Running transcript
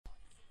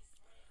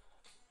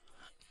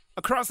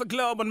Across the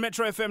globe on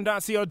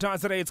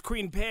metrofm.co.za, it's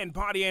Queen Pen.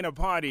 Party ain't a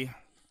party.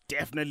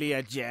 Definitely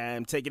a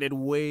jam. Taking it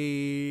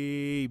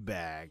way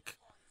back.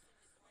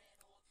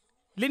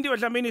 Lindy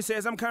Wadlamini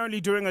says, I'm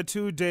currently doing a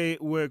 2-day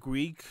work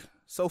week,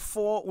 so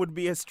 4 would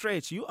be a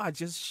stretch. You are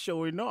just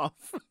showing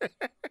off.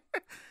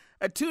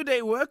 A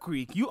 2-day work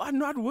week, you are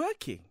not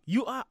working.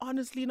 You are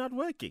honestly not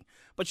working.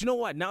 But you know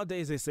what?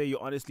 Nowadays they say you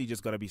honestly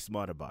just got to be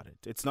smart about it.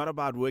 It's not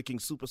about working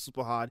super,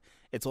 super hard.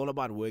 It's all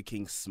about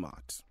working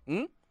smart.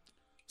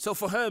 So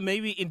for her,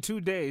 maybe in 2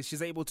 days,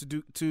 she's able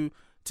to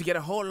get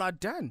a whole lot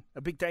done.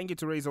 A big thank you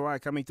to Razor Wire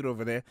coming through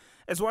over there.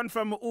 There's one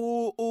from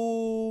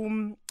Umpe_Mo,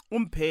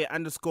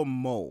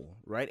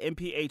 right?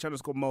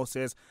 MPH_Mo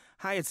says,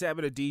 hi, it's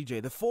Abba the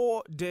DJ. The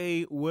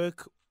 4-day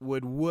work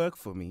would work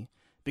for me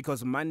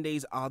because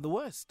Mondays are the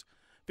worst.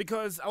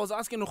 Because I was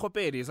asking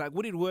Nkopedi, it's like,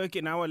 would it work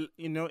in our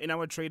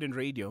trade and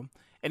radio?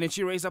 And then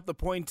she raised up the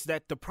point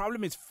that the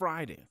problem is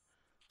Friday.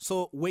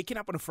 So waking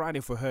up on a Friday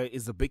for her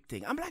is a big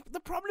thing. I'm like,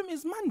 the problem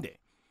is Monday.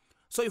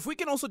 So if we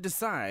can also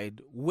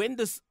decide when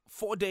this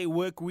 4-day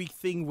work week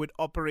thing would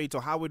operate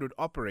or how it would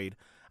operate,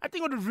 I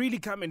think it would really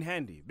come in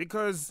handy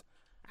because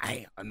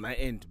on my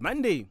end,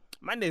 Monday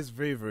is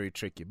very, very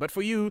tricky. But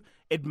for you,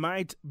 it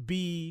might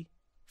be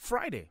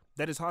Friday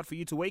that is hard for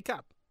you to wake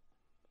up.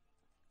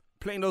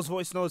 Playing those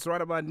voice notes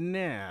right about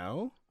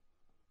now,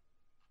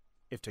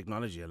 if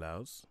technology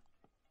allows.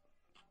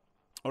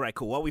 All right,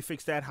 cool. While we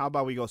fix that, how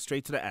about we go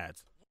straight to the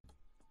ads?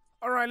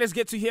 All right, let's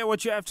get to hear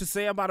what you have to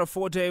say about a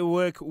 4-day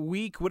work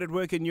week. Would it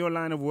work in your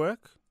line of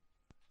work?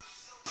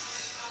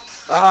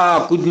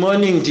 Good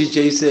morning,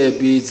 DJ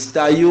Seb. It's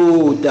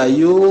Tayo.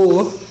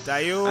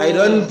 I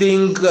don't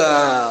think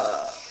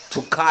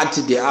to cut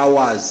the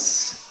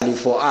hours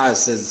for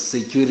us as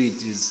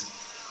securities,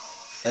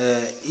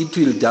 it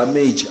will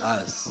damage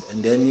us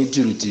and then it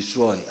will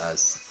destroy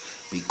us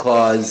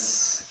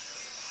because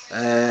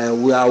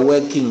we are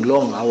working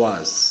long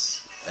hours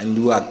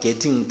and we are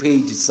getting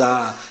paid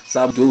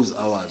some those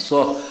hours.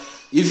 So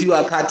if you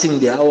are cutting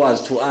the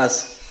hours to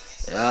us,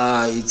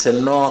 it's a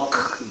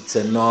knock.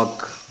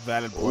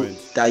 Valid point.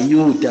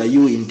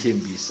 Tayu in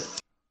Tembisa.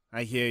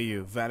 I hear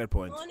you. Valid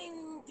point. Good morning,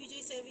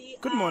 DJ Sevi.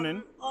 Good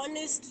morning.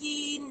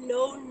 Honestly,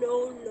 no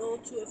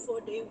to a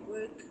 4-day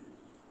work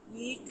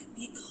week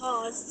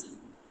because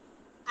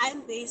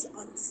I'm based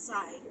on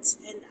sites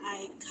and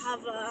I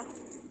cover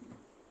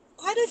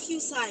quite a few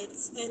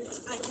sites and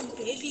I can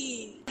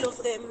barely all of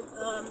them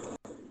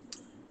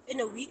in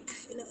a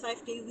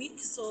 5-day week.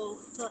 So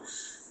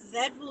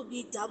that will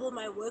be double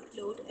my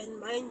workload, and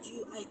mind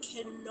you, I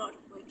cannot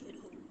work at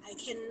home. I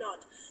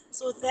cannot.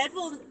 So that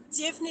will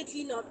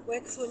definitely not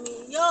work for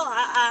me.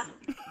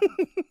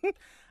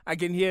 I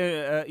can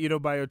hear,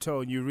 by your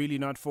tone, you're really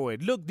not for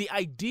it. Look, the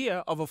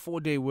idea of a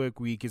 4-day work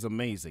week is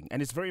amazing.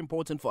 And it's very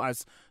important for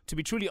us to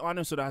be truly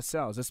honest with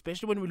ourselves,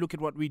 especially when we look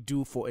at what we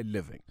do for a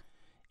living.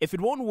 If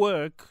it won't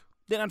work,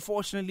 then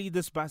unfortunately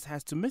this bus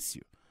has to miss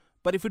you.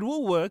 But if it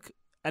will work,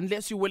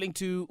 unless you're willing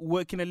to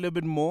work in a little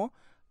bit more,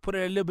 put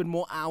in a little bit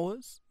more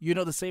hours,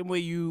 the same way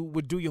you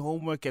would do your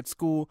homework at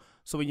school.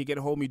 So when you get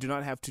home, you do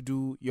not have to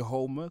do your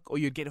homework, or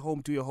you get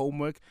home to your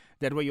homework.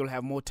 That way you'll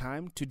have more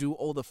time to do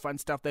all the fun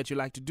stuff that you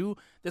like to do.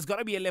 There's got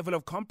to be a level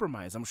of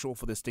compromise, I'm sure,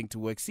 for this thing to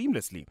work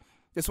seamlessly.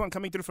 This one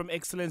coming through from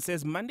Excellence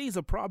says, Monday is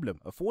a problem.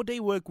 A 4-day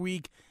work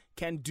week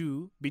can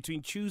do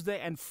between Tuesday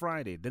and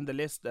Friday. Then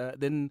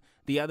then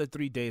the other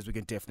 3 days we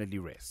can definitely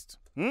rest.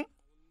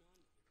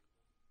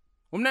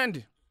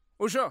 Umnandi?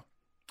 Oh, sure.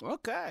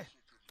 Okay.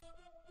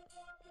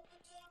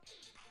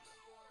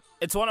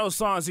 It's one of those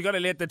songs, you got to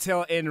let the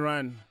tail end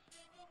run.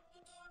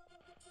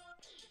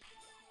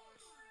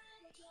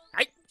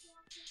 Aye.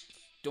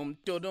 Dum,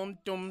 dum, dum,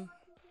 dum.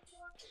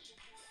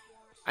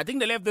 I think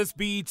they left this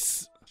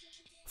beat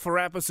for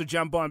rappers to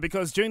jump on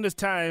because during this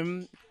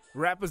time,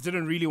 rappers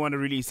didn't really want to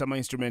release some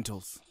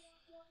instrumentals.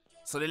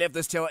 So they left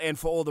this tail end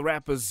for all the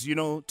rappers,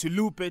 to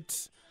loop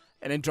it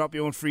and then drop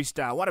your own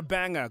freestyle. What a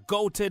banger.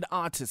 Goated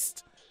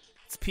artist.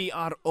 It's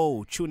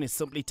PRO. Tune is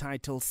simply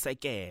titled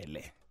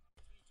Sekele.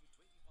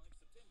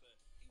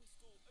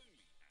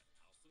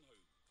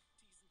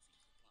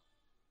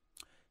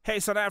 Hey,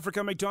 South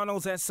Africa,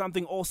 McDonald's has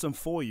something awesome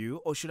for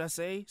you, or should I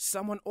say,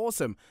 someone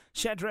awesome.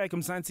 Shadrach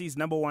Mzansi's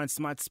 #1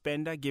 smart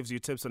spender gives you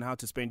tips on how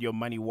to spend your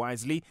money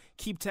wisely.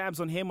 Keep tabs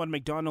on him on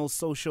McDonald's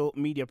social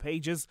media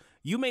pages.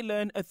 You may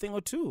learn a thing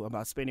or two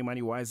about spending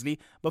money wisely,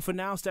 but for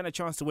now, stand a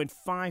chance to win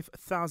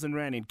 5,000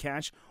 Rand in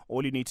cash.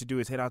 All you need to do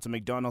is head out to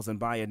McDonald's and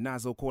buy a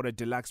Nazo Quarter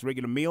Deluxe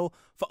regular meal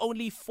for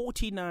only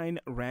 49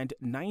 Rand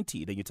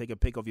 90. Then you take a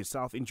pic of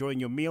yourself enjoying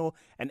your meal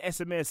and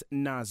SMS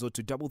Nazo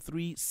to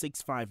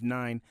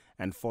 33659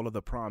 and follow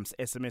the prompts.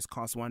 SMS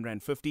costs 1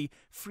 Rand 50.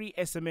 Free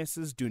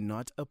SMSs do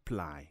not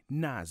apply.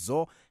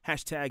 Nazo.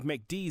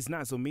 #McD's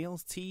Nazo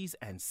Meals. T's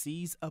and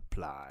C's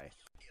apply.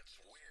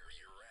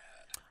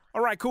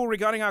 All right, cool.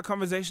 Regarding our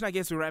conversation, I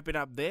guess we wrap it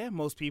up there.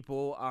 Most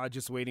people are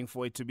just waiting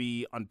for it to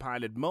be on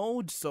pilot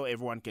mode so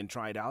everyone can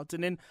try it out.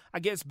 And then I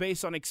guess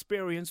based on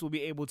experience, we'll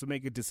be able to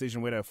make a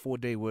decision whether a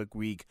 4-day work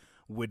week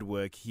would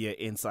work here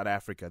in South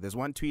Africa. There's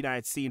one tweet I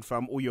had seen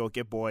from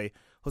Uyoke Boy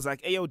who's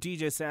like, "Ayo,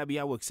 DJ Sabby,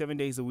 I work 7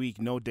 days a week,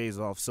 no days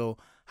off. So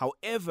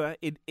however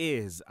it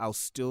is,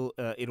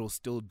 it'll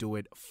still do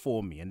it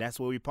for me." And that's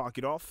where we park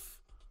it off.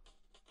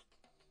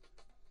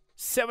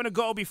 7 to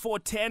go before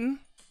 10.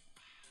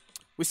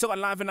 We still got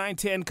Live at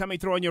 9:10 coming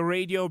through on your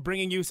radio,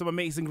 bringing you some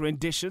amazing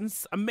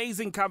renditions,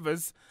 amazing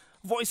covers,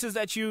 voices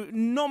that you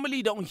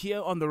normally don't hear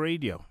on the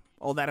radio.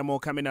 All that and more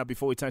coming up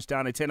before we touch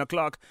down at 10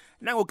 o'clock.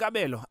 Nango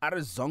Kabelo,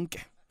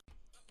 Zonke.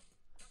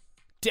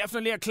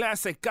 Definitely a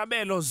classic.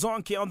 Kabelo,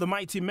 Zonke on the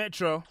Mighty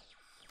Metro.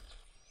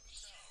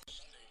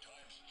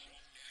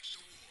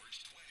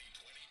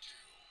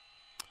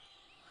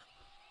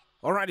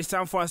 All right, it's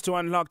time for us to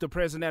unlock the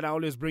present that I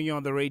always bring you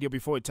on the radio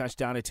before it touch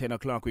down at 10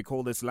 o'clock. We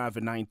call this Live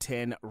at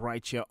 9:10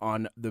 right here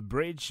on The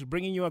Bridge,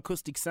 bringing you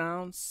acoustic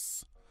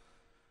sounds.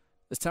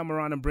 This time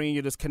around, I'm bringing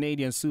you this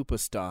Canadian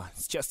superstar.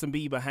 It's Justin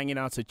Bieber hanging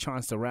out to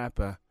Chance the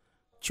Rapper.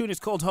 Tune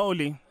is called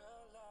Holy.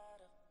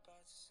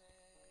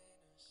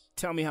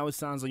 Tell me how it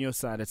sounds on your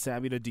side at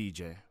Sabby the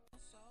DJ.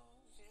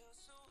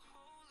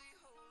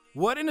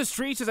 What in the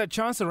streets is that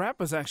Chance the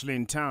Rapper's actually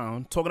in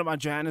town, talking about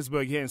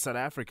Johannesburg here in South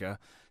Africa.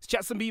 It's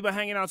Justin Bieber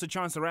hanging out to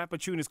Chance the Rapper.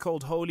 Tune is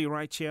called Holy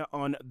right here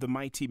on the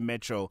Mighty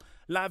Metro.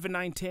 Live at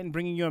 9:10,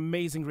 bringing you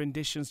amazing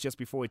renditions just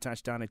before we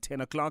touch down at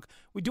 10 o'clock.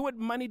 We do it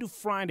Monday to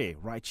Friday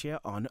right here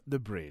on The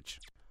Bridge.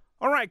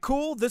 All right,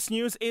 cool. This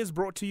news is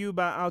brought to you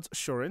by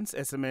Outsurance.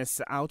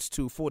 SMS out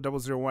to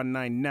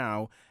 40019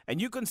 now.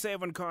 And you can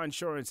save on car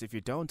insurance. If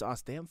you don't,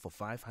 ask them for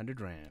 500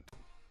 Rand.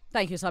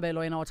 Thank you,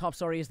 Sabelo. In our top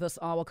stories this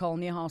hour, Carl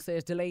Niehaus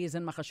says delays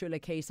in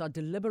Magashule case are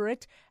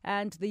deliberate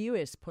and the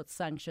US puts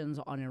sanctions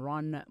on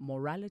Iran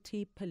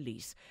morality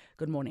police.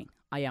 Good morning.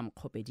 I am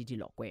Khopedi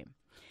Dilokwe.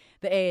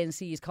 The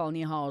ANC's Carl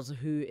Niehaus,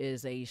 who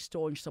is a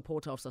staunch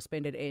supporter of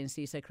suspended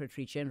ANC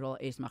Secretary General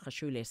Ace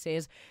Magashule,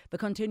 says the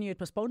continued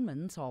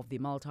postponement of the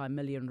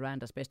multi-million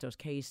rand asbestos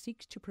case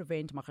seeks to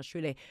prevent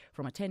Magashule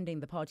from attending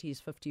the party's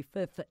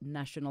 55th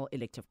National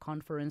Elective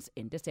Conference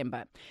in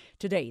December.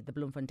 Today, the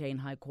Bloemfontein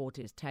High Court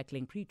is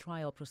tackling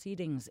pre-trial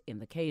proceedings in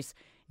the case.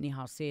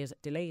 Niehaus says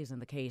delays in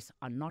the case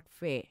are not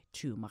fair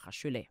to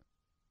Magashule.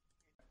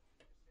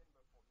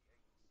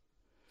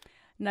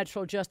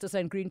 Natural Justice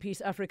and Greenpeace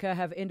Africa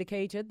have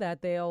indicated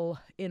that they'll,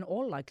 in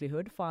all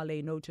likelihood, file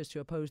a notice to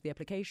oppose the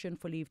application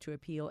for leave to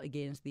appeal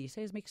against the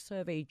seismic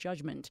survey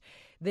judgment.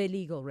 Their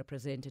legal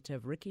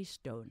representative, Ricky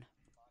Stone.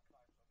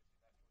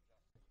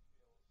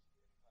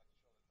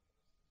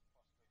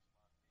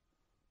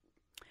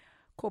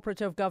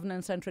 Cooperative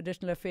Governance and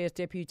Traditional Affairs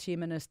Deputy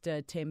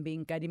Minister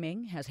Thembi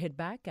Nkadimeng has hit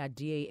back at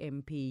DA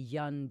MP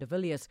Jan de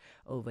Villiers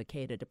over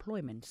cadre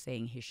deployment,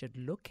 saying he should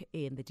look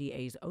in the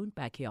DA's own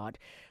backyard.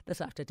 This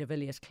after de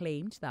Villiers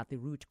claimed that the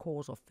root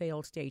cause of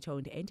failed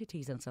state-owned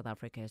entities in South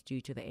Africa is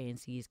due to the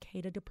ANC's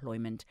cadre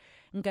deployment.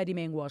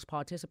 Nkadimeng was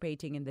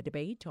participating in the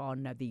debate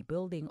on the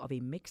building of a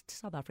mixed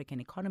South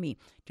African economy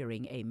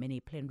during a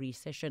mini-plenary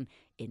session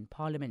in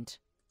Parliament.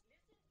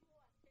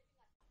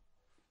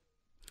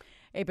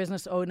 A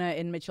business owner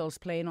in Mitchell's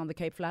Plain on the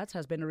Cape Flats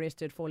has been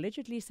arrested for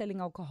allegedly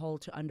selling alcohol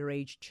to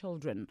underage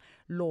children.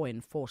 Law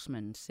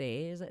enforcement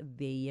says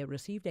they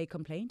received a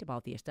complaint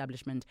about the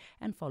establishment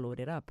and followed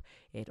it up.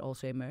 It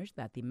also emerged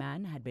that the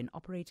man had been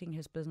operating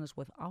his business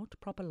without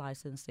proper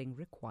licensing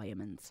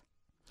requirements.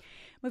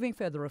 Moving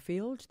further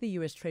afield, the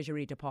U.S.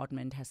 Treasury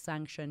Department has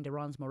sanctioned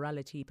Iran's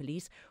morality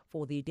police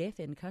for the death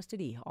in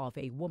custody of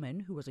a woman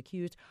who was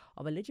accused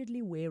of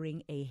allegedly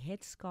wearing a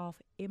headscarf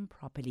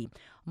improperly.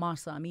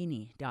 Mahsa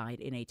Amini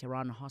died in a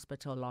Tehran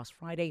hospital last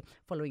Friday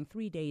following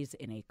 3 days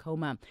in a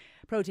coma.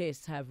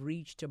 Protests have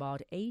reached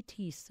about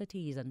 80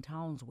 cities and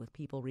towns, with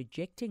people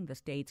rejecting the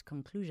state's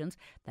conclusions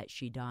that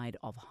she died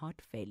of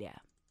heart failure.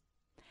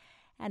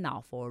 And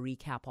now for a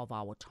recap of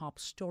our top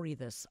story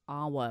this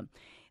hour.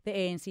 The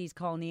ANC's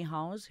Carl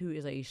Niehaus, who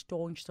is a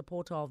staunch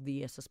supporter of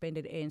the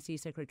suspended ANC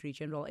Secretary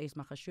General Ace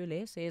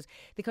Magashule, says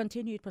the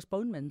continued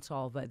postponement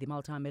of the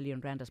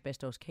multi-million rand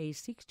asbestos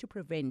case seeks to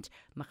prevent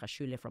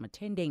Magashule from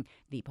attending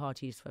the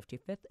party's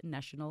 55th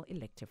National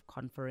Elective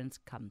Conference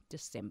come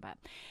December.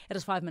 It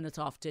is 5 minutes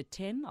after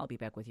 10. I'll be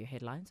back with your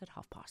headlines at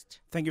 12:30.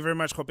 Thank you very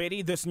much,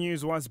 Khopedi. This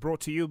news was brought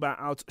to you by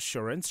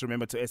Outsurance.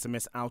 Remember to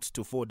SMS out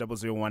to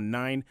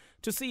 40019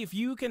 to see if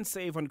you can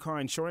save on car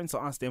insurance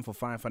or ask them for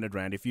 500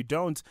 Rand. If you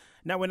don't,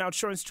 now when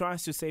Outsurance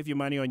tries to save you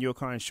money on your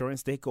car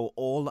insurance, they go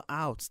all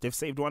out. They've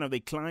saved one of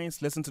their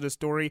clients, listen to the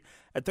story,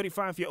 a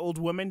 35-year-old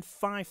woman,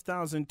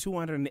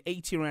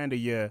 5,280 Rand a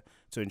year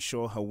to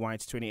insure her white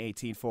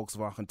 2018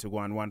 Volkswagen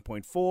Tiguan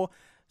 1.4.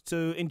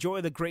 To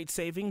enjoy the great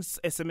savings,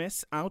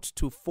 SMS out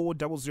to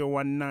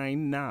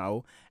 40019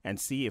 now and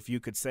see if you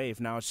could save.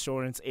 Now,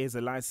 Outsurance is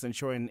a licensed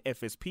insurer in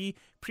FSP.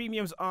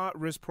 Premiums are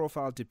risk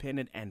profile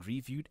dependent and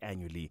reviewed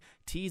annually.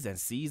 T's and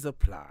C's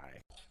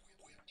apply.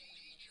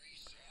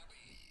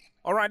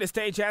 All right, the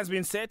stage has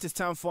been set. It's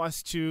time for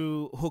us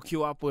to hook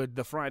you up with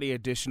the Friday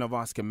edition of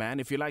Ask a Man.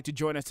 If you'd like to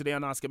join us today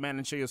on Ask a Man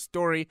and share your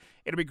story,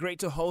 it'll be great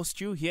to host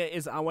you. Here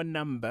is our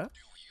number.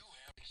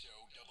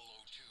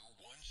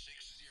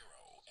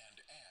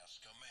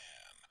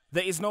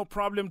 There is no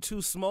problem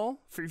too small.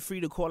 Feel free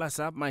to call us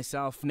up.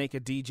 Myself,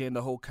 Naked DJ, in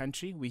the whole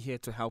country. We're here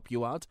to help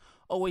you out.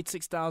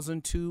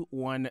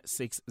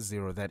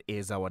 086-2160. That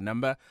is our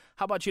number.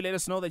 How about you let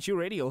us know that you're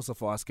ready also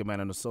for Ask a Man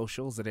on the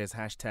socials. It is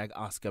hashtag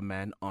Ask a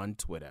Man on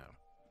Twitter.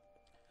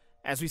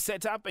 As we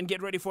set up and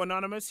get ready for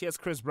Anonymous, here's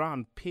Chris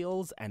Brown,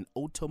 Pills and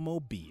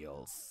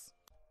Automobiles.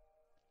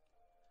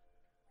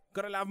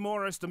 Gotta love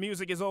Morris. The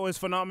music is always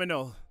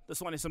phenomenal. This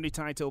one is simply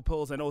titled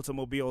Pills and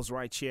Automobiles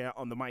right here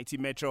on the Mighty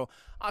Metro.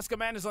 Oscar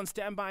Man is on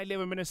standby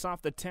 11 minutes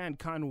after 10.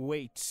 Can't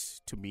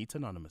wait to meet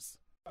Anonymous.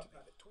 The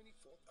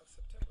 24th of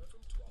September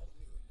from 12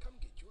 noon. Come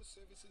get your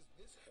services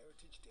this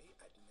Heritage Day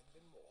at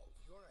Midland Mall.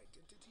 Your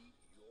identity,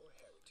 your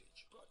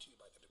heritage. Brought to you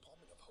by the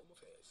Department of Home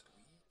Affairs.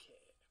 We care.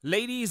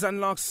 Ladies,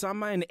 unlock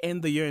summer and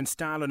end the year in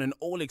style on an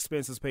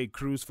all-expenses-paid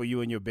cruise for you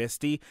and your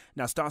bestie.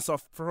 Now,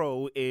 Starsoft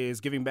Pro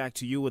is giving back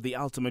to you with the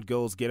Ultimate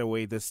Goals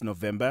Getaway this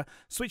November.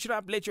 Switch it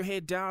up, let your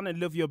head down, and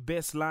live your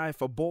best life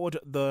aboard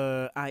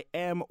the I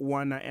Am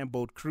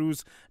boat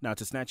cruise. Now,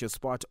 to snatch your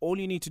spot, all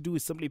you need to do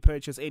is simply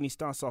purchase any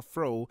Starsoft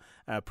Pro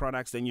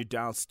products. Then you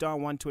dial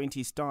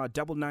 *120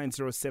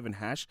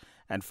 *9907#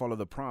 and follow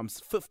the prompts.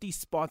 50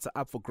 spots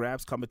are up for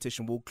grabs.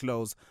 Competition will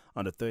close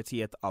on the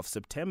 30th of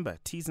September.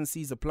 T's and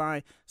C's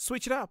apply.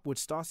 Switch it up with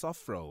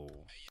Starsoft Pro.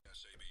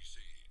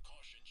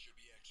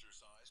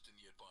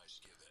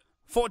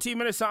 14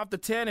 minutes after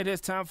 10, it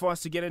is time for us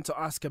to get into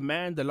Ask a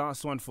Man, the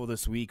last one for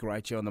this week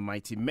right here on the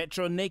Mighty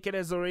Metro. Naked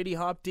has already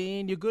hopped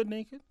in. You good,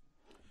 Naked?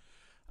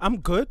 I'm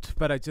good,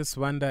 but I just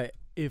wonder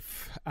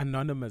if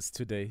Anonymous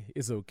today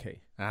is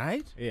okay. All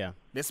right. Yeah.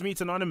 Let's meet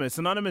Anonymous.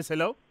 Anonymous,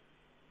 hello.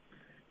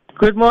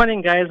 Good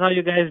morning, guys. How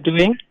you guys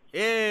doing?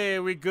 Yeah,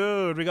 we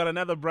good. We got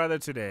another brother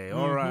today.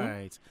 All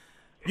right.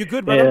 You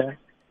good, brother? Yeah.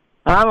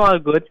 I'm all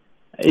good.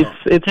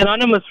 It's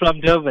Anonymous from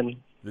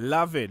Durban.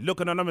 Love it. Look,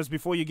 Anonymous,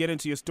 before you get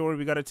into your story,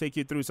 we got to take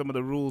you through some of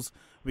the rules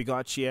we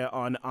got here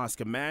on Ask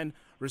a Man.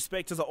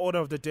 Respect is the order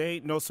of the day.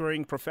 No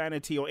swearing,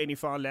 profanity, or any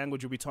foul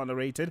language will be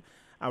tolerated.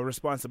 Our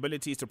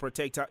responsibility is to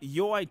protect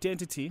your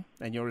identity,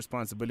 and your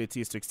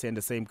responsibility is to extend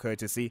the same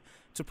courtesy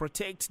to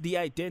protect the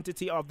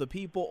identity of the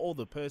people or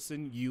the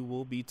person you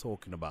will be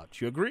talking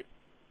about. You agree?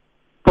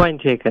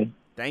 Point taken.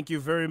 Thank you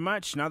very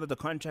much. Now that the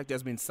contract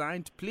has been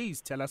signed, please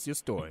tell us your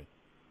story.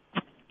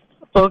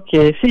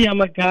 Okay, see, I'm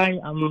a guy,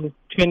 I'm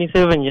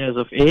 27 years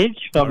of age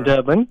from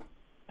Durban.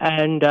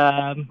 And,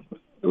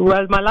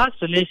 well, my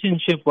last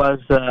relationship was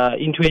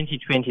in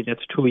 2020,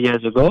 that's 2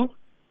 years ago.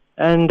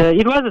 And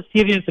it was a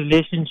serious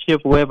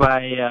relationship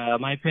whereby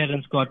my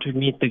parents got to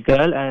meet the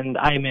girl and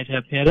I met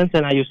her parents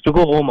and I used to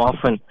go home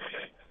often.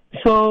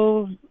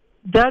 So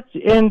that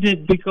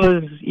ended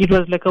because it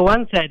was like a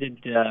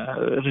one-sided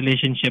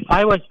relationship.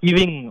 I was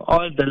giving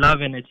all the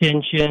love and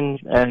attention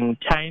and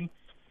time,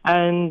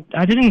 and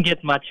I didn't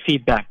get much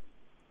feedback.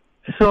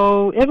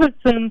 So ever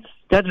since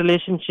that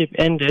relationship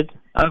ended,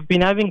 I've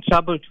been having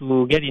trouble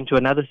to get into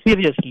another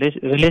serious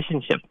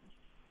relationship.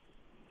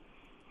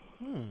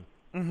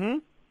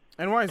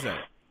 And why is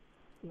that?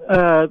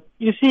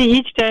 You see,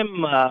 each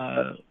time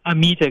I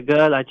meet a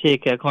girl, I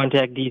take her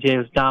contact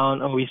details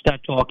down, or we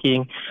start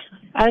talking.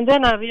 And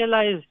then I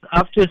realize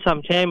after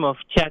some time of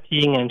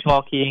chatting and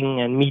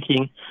talking and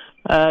meeting,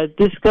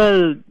 this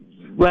girl,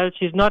 well,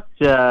 she's not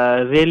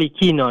really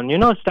keen on,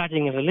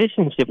 starting a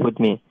relationship with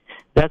me.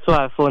 That's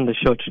why I phoned the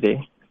show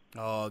today.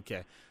 Oh,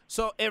 okay.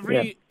 So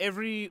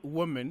every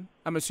woman,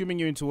 I'm assuming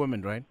you're into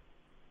women, right?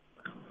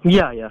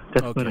 Yeah,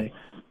 that's correct.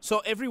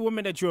 So every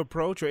woman that you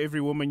approach or every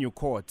woman you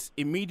court,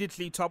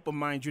 immediately top of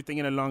mind, you're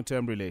thinking a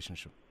long-term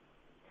relationship.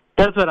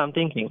 That's what I'm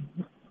thinking.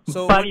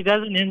 So but it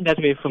doesn't end that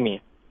way for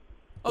me.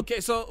 Okay,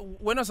 so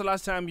when was the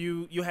last time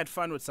you had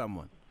fun with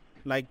someone?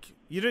 Like,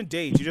 you didn't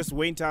date, you just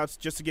went out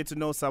just to get to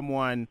know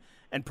someone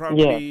and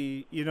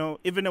probably,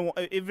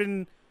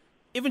 even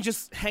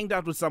just hanged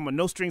out with someone,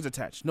 no strings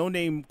attached, no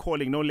name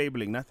calling, no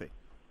labeling, nothing.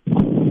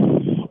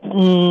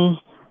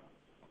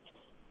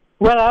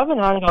 Well, I haven't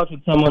hung out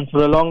with someone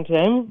for a long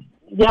time.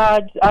 Yeah,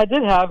 I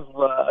did have,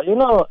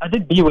 I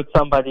did be with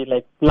somebody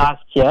like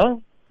last year.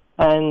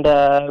 And,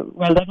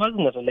 well, that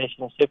wasn't a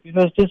relationship. It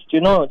was just,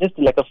 just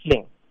like a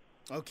fling.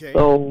 Okay.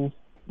 So,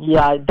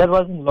 yeah, that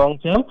wasn't long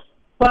term.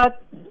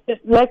 But,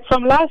 like,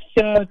 from last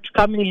year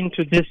coming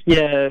into this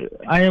year,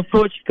 I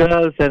approach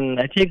girls and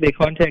I take their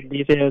contact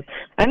details.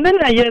 And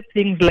then I hear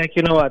things like,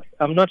 you know what,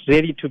 I'm not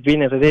ready to be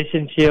in a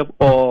relationship,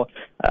 or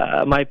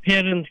my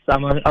parents,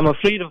 I'm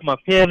afraid of my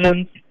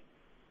parents.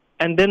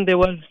 And then there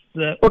was,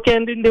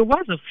 and then there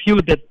was a few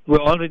that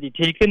were already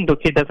taken.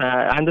 Okay, that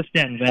I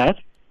understand that.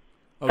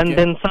 Okay. And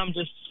then some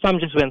just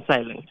went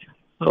silent.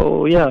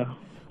 So, yeah.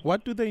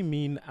 What do they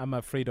mean, I'm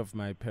afraid of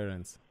my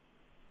parents?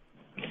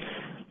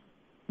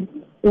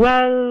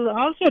 Well,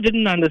 I also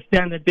didn't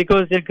understand it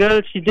because the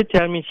girl, she did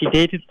tell me she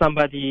dated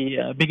somebody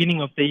beginning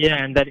of the year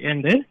and that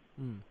ended.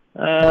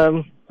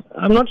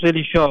 I'm not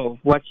really sure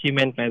what she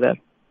meant by that.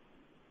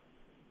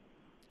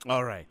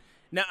 All right.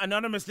 Now,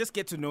 Anonymous, let's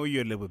get to know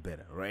you a little bit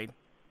better, right?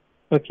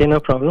 Okay, no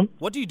problem.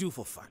 What do you do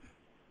for fun?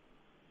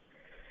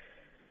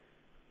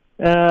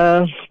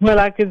 Well,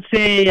 I could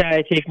say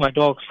I take my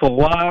dogs for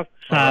walks.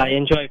 I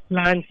enjoy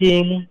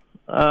planting.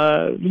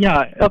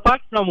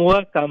 Apart from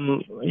work,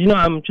 I'm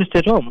just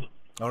at home.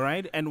 All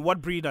right. And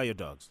what breed are your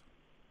dogs?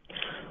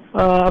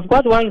 I've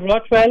got one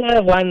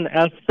Rottweiler, one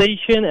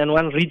Alsatian, and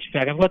one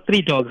Ridgeback. I've got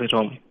 3 dogs at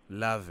home.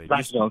 Love it.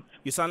 Black dogs.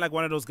 You sound like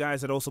one of those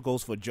guys that also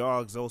goes for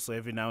jogs also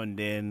every now and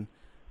then.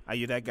 Are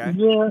you that guy?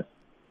 Yeah.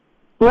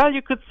 Well,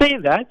 you could say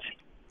that.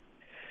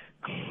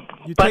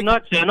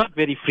 Not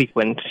very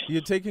frequent.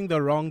 You're taking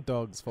the wrong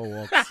dogs for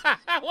walks.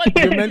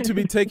 You're meant to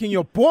be taking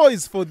your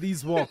boys for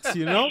these walks,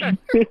 you know?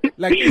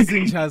 Like,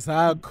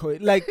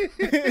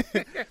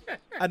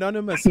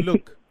 Anonymous,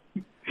 look.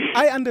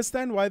 I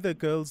understand why the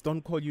girls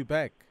don't call you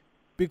back.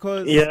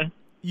 Because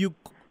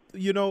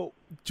you know,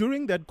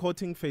 during that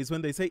courting phase,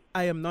 when they say,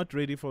 I am not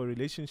ready for a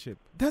relationship,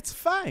 that's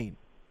fine.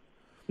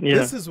 Yeah.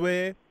 This is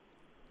where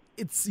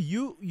it's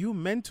you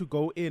meant to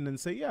go in and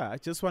say, I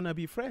just want to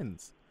be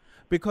friends.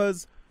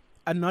 Because,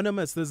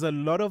 Anonymous, there's a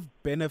lot of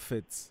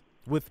benefits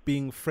with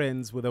being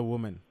friends with a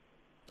woman.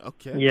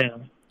 Okay. Yeah.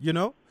 You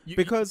know?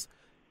 Because,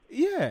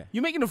 you're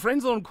making the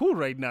friend zone cool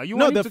right now.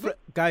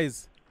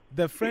 Guys,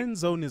 the friend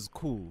zone is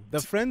cool.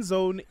 The friend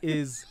zone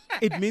is,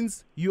 it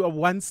means you are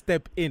one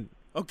step in.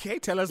 Okay,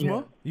 tell us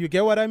more. You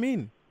get what I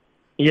mean?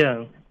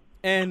 Yeah.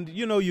 And,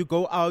 you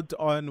go out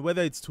on,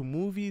 whether it's to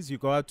movies, you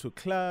go out to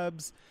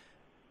clubs.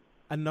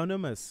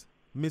 Anonymous,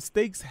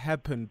 mistakes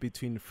happen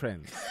between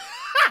friends.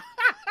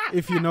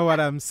 If you know what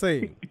I'm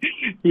saying.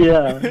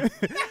 Yeah.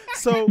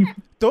 So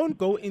don't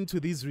go into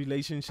these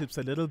relationships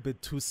a little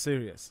bit too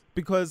serious.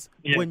 Because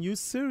when you're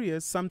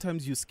serious,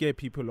 sometimes you scare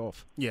people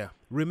off. Yeah.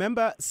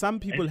 Remember, some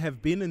people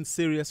have been in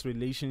serious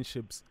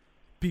relationships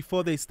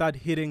before they start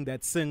hitting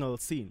that single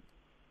scene.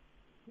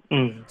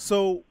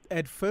 So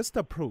at first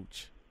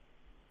approach,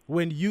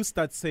 when you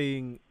start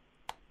saying,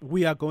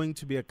 we are going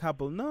to be a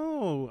couple,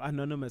 no,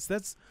 Anonymous,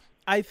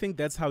 I think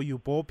that's how you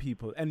bore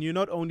people. And you're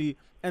not only,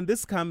 and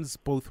this comes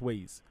both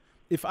ways.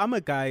 If I'm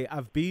a guy,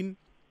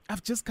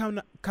 I've just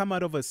come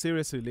out of a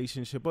serious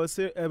relationship or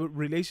a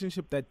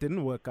relationship that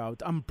didn't work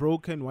out. I'm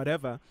broken,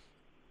 whatever.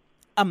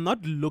 I'm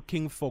not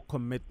looking for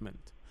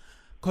commitment.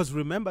 Because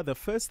remember, the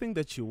first thing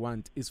that you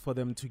want is for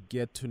them to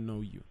get to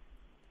know you.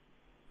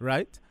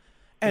 Right?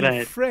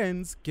 And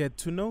friends get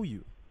to know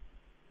you.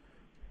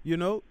 You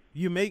know,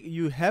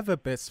 you have a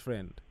best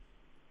friend.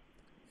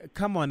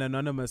 Come on,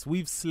 Anonymous.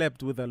 We've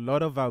slept with a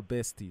lot of our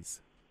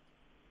besties.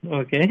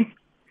 Okay.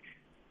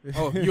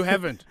 Oh, you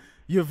haven't?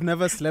 You've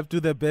never slept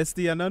with a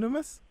bestie,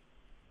 Anonymous?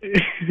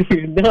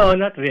 No,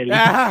 not really.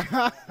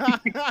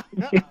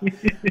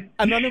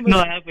 Anonymous? No,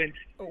 I haven't.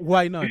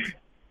 Why not?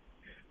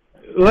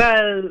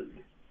 Well,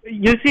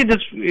 you see,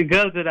 these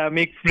girls that I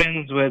make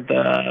friends with,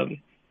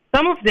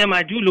 some of them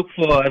I do look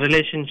for a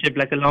relationship,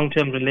 like a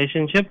long-term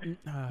relationship.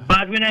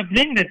 But when I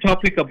bring the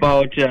topic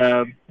about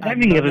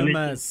having a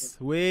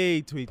relationship...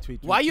 Wait.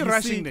 Why are you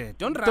rushing there?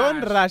 Don't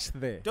rush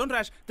there. Don't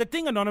rush. The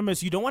thing,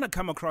 Anonymous, you don't want to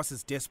come across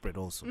as desperate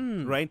also,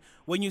 right?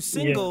 When you're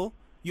single,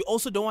 you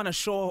also don't want to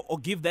show or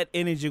give that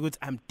energy with,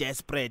 I'm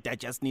desperate, I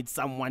just need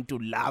someone to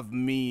love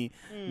me.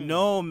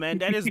 No, man,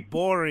 that is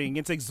boring.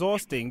 It's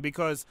exhausting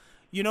because,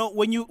 you know,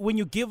 when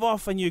you give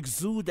off and you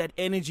exude that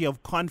energy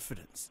of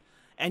confidence,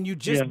 and you're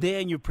just there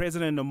and you're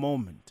present in the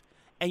moment.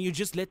 And you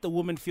just let the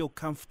woman feel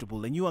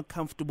comfortable and you are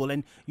comfortable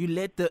and you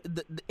let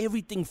the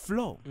everything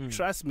flow.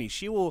 Trust me,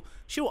 she will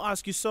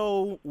ask you,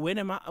 so when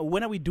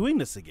are we doing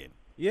this again?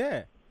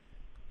 Yeah.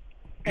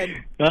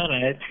 And all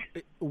right.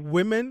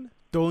 Women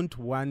don't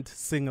want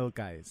single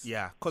guys.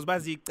 Yeah, because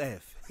bazik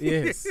F.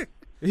 Yes.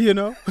 You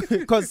know?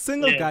 Because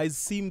single guys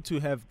seem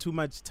to have too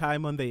much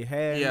time on their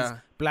hands.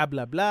 Blah,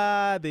 blah,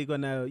 blah. They're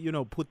going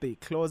to, put their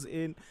claws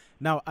in.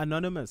 Now,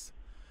 Anonymous,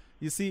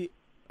 you see,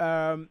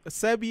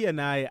 Sebi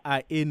and I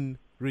are in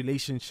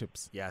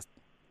relationships. Yes.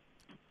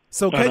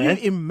 So can you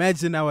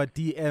imagine our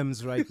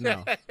DMs right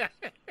now?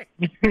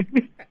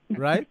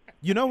 Right?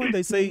 You know when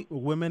they say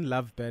women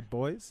love bad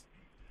boys?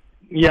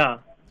 Yeah,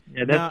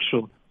 that's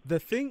true.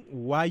 The thing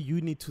why you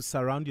need to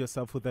surround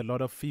yourself with a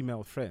lot of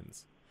female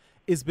friends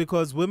is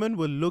because women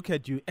will look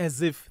at you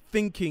as if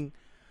thinking,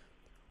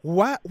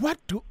 what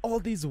do all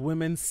these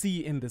women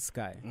see in this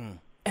guy?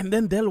 And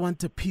then they'll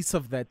want a piece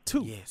of that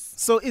too. Yes.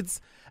 So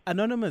it's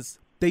Anonymous.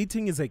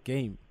 Dating is a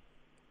game,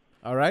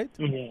 all right?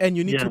 And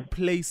you need to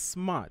play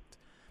smart.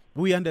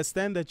 We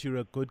understand that you're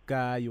a good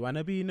guy. You want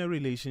to be in a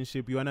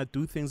relationship. You want to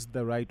do things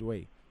the right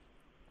way.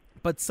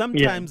 But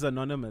sometimes,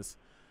 Anonymous,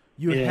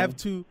 you have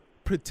to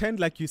pretend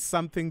like you're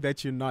something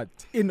that you're not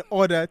in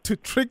order to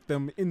trick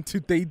them into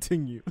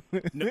dating you.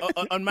 No,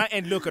 on my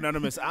end, look,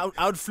 Anonymous, I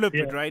would flip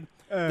it, right?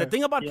 The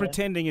thing about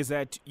pretending is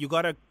that you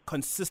got to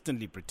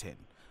consistently pretend.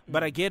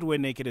 But I get where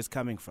naked is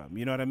coming from.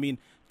 You know what I mean?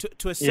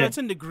 To a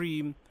certain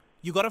degree,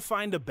 you got to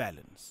find a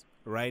balance,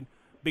 right?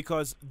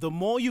 Because the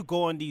more you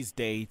go on these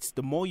dates,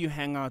 the more you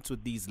hang out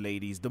with these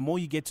ladies, the more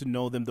you get to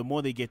know them, the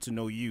more they get to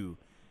know you.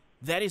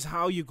 that is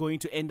how you're going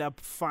to end up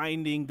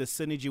finding the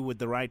synergy with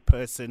the right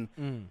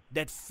person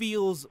that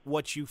feels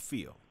what you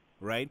feel,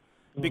 right?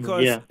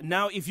 Because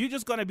now if you're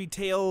just going to be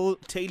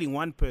tailing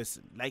one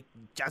person, like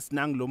just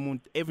Nang Lomund,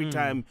 every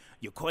time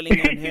you're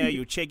calling on her,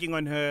 you're checking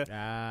on her,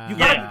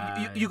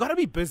 you gotta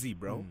be busy,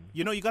 bro.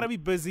 You know, you gotta be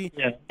busy.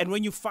 Yeah. And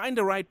when you find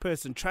the right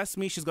person, trust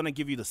me, she's going to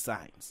give you the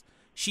signs.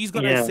 She's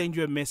going to send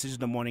you a message in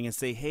the morning and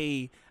say,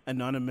 hey,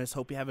 anonymous,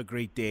 hope you have a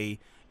great day.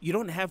 You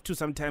don't have to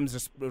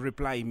sometimes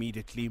reply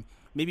immediately.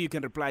 Maybe you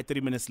can reply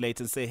 30 minutes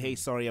later and say, hey,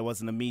 sorry, I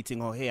was in a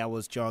meeting, or hey, I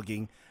was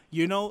jogging.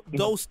 You know,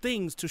 those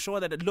things to show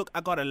that, look,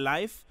 I got a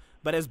life,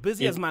 but as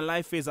busy as my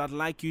life is, I'd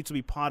like you to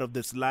be part of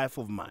this life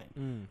of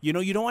mine. You know,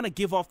 you don't want to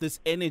give off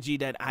this energy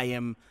that I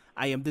am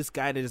this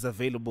guy that is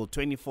available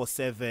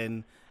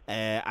 24/7.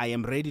 I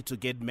am ready to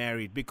get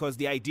married, because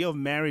the idea of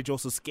marriage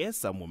also scares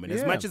some women.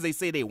 As much as they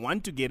say they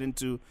want to get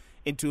into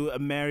a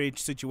marriage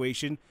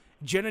situation,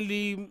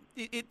 generally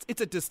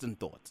it's a distant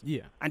thought.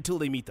 Yeah. Until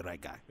they meet the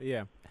right guy.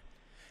 Yeah.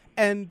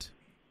 And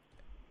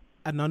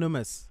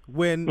Anonymous,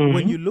 when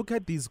you look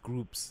at these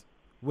groups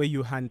where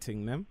you're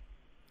hunting them,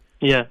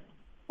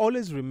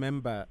 always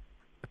remember,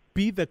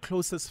 be the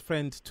closest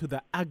friend to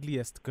the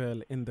ugliest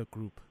girl in the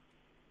group.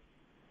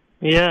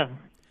 Yeah.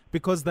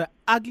 Because the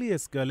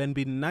ugliest girl, and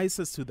be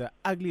nicest to the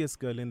ugliest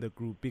girl in the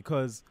group,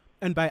 because,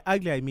 and by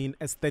ugly I mean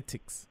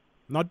aesthetics,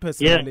 not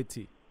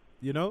personality.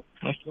 You know?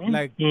 Okay.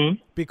 Like,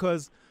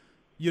 because,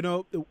 you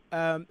know,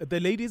 the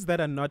ladies that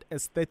are not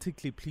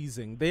aesthetically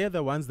pleasing, they are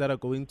the ones that are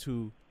going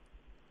to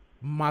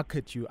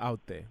market you out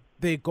there.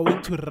 They're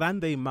going to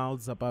run their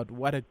mouths about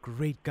what a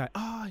great guy.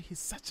 Oh, he's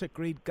such a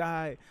great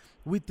guy.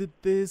 We did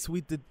this,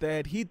 we did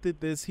that. He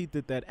did this, he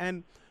did that.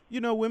 And, you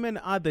know, women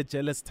are the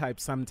jealous type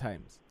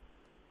sometimes.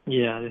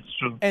 Yeah, that's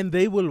true. And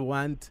they will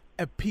want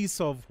a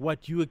piece of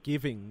what you are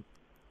giving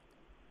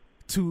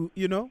to,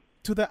 you know,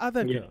 to the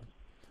other girl.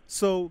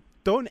 So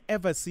don't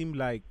ever seem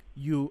like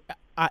you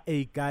are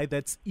a guy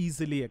that's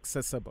easily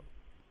accessible.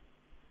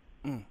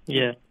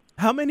 Yeah.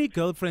 How many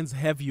girlfriends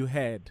have you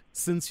had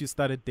since you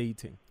started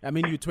dating? I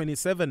mean, you're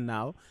 27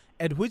 now.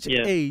 At which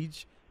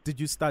age did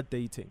you start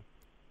dating?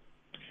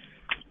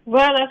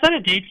 Well, I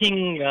started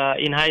dating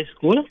in high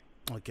school.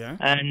 Okay.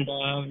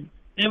 And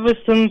ever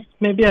since,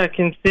 maybe I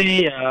can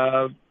say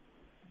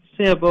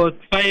about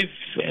 5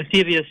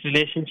 serious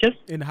relationships.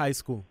 In high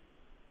school?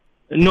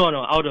 No,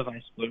 out of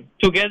high school.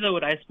 Together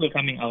with high school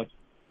coming out.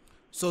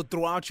 So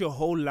throughout your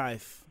whole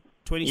life,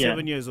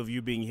 27 years of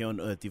you being here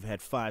on Earth, you've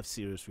had 5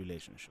 serious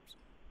relationships.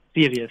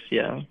 Serious,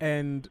 yeah.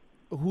 And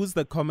who's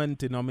the common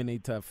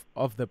denominator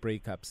of the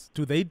breakups?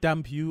 Do they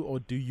dump you, or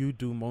do you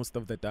do most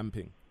of the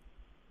dumping?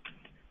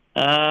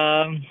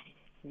 Well,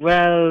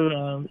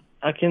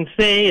 I can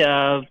say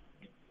I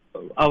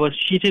was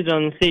cheated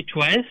on, say,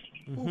 twice.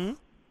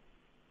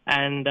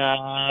 And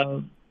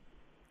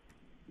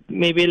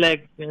maybe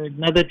like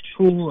another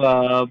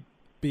 2.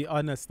 Be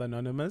honest,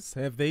 Anonymous.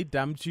 Have they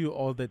dumped you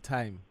all the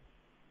time?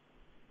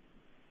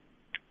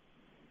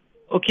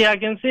 Okay, I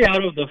can say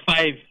out of the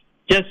 5,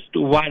 just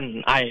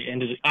 1 I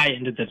ended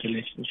that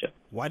relationship.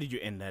 Why did you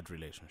end that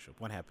relationship?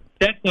 What happened?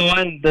 That's the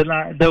one,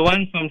 the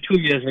one from 2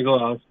 years ago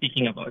I was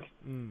speaking about.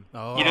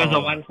 Oh. It was a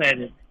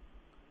one-sided.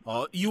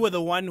 Oh, you were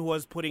the one who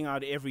was putting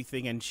out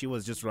everything, and she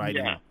was just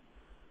riding it.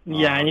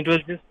 Yeah, and it was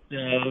just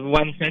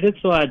one-sided,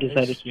 so I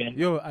decided to end.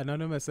 Yo,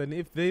 Anonymous, and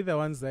if they're the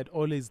ones that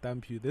always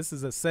dump you, this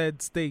is a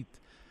sad state.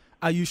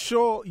 Are you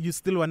sure you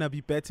still want to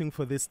be betting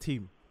for this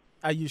team?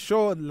 Are you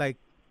sure, like,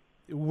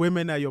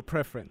 women are your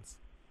preference?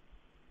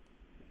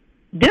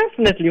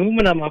 Definitely,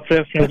 women are my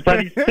preference, but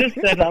it's just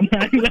that I'm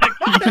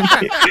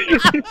unlucky.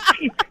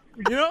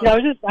 You know? Yeah,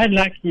 I'm just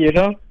unlucky, you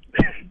know?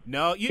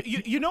 No,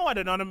 you know what,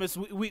 Anonymous?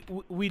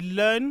 We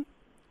learn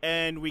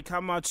and we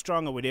come out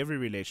stronger with every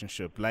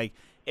relationship. Like,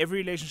 every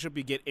relationship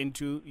you get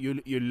into,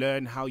 you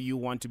learn how you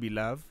want to be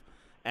loved,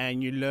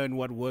 and you learn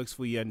what works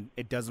for you and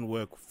it doesn't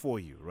work for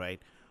you, right?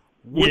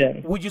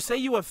 Would you say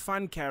you're a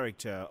fun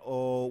character,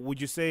 or would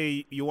you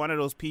say you're one of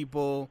those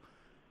people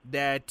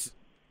that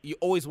you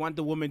always want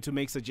the woman to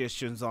make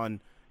suggestions on,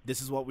 this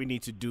is what we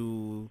need to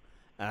do?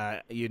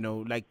 You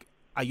know, like,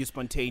 are you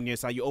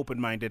spontaneous? Are you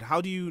open-minded?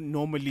 How do you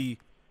normally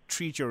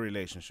treat your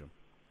relationship?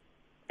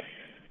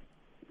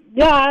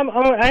 Yeah, I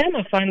am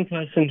a fun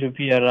person to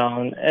be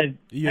around. At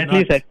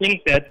least I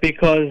think that,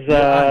 because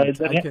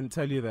I can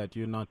tell you that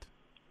you're not.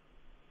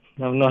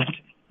 I'm not.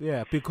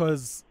 Yeah,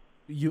 because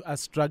you are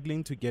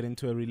struggling to get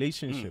into a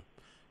relationship.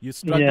 You're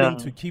struggling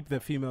to keep the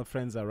female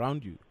friends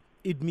around you.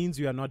 It means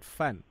you are not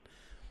fun.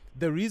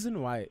 The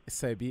reason why,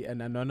 Sebi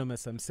and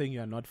Anonymous, I'm saying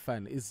you are not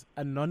fun is,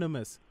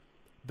 Anonymous,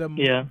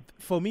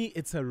 for me,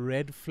 it's a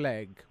red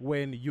flag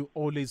when you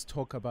always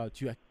talk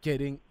about you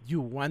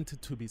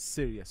wanted to be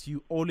serious.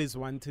 You always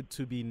wanted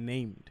to be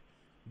named,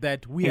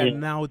 that we are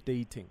now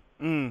dating.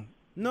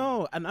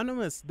 No,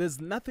 Anonymous, there's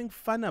nothing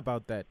fun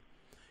about that.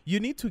 You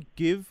need to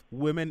give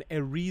women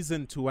a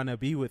reason to want to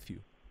be with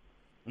you.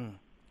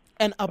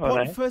 And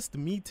upon first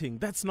meeting,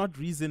 that's not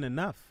reason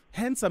enough.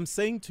 Hence, I'm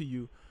saying to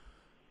you,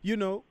 you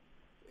know,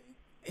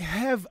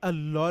 have a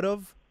lot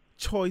of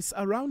choice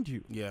around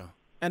you. Yeah.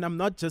 And I'm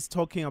not just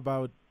talking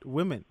about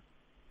women.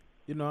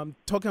 I'm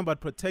talking about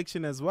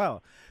protection as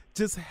well.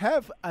 Just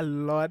have a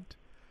lot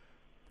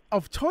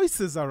of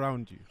choices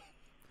around you.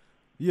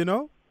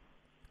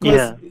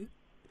 'Cause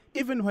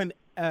even when,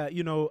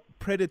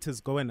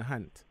 predators go and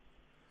hunt,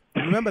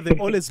 remember they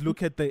always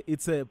look at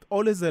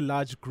always a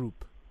large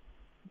group.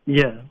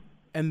 Yeah.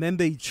 And then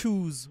they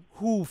choose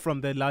who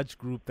from the large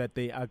group that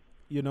they are,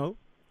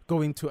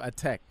 going to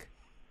attack.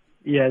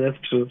 Yeah, that's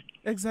true.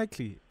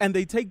 Exactly. And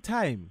they take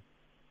time.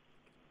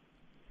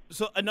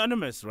 So,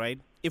 Anonymous,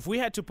 right? If we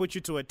had to put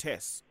you to a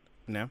test,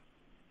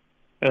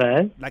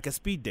 Right. like a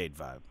speed date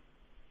vibe,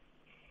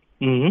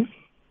 Mm-hmm.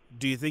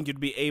 do you think you'd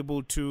be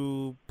able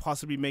to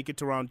possibly make it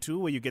to round 2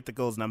 where you get the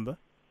girl's number?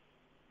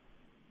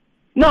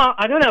 No,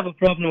 I don't have a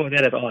problem with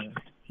that at all.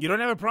 You don't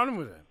have a problem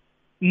with it?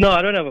 No,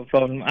 I don't have a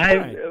problem.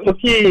 Right.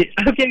 Okay,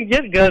 I can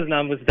get girls'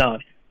 numbers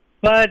down.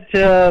 But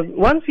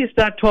once we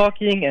start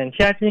talking and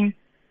chatting,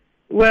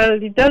 well,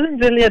 it doesn't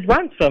really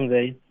advance from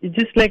there. It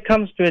just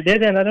comes to a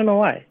dead end. I don't know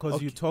why.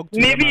 Because you talk to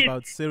them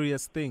about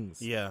serious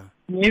things. Yeah.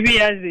 Maybe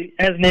as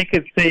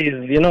Naked says,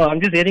 I'm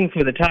just heading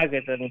for the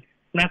target and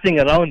nothing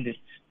around it.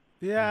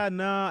 Yeah,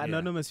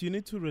 Anonymous, you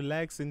need to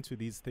relax into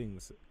these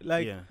things.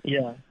 Yeah.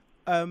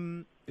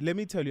 Let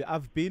me tell you,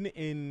 I've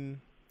been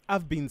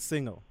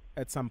single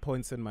at some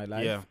points in my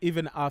life. Yeah.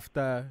 Even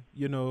after,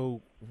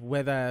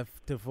 whether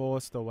I've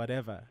divorced or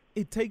whatever.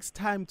 It takes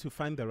time to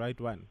find the right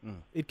one.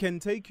 It can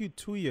take you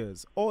 2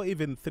 years or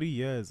even 3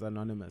 years,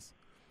 Anonymous.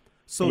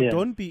 So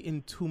don't be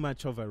in too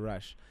much of a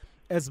rush.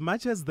 As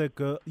much as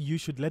you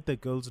should let the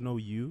girls know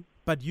you,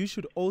 but you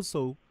should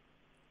also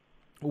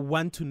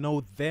want to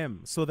know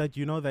them so that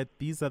you know that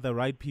these are the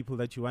right people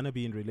that you want to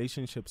be in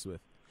relationships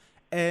with.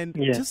 And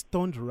just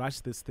don't rush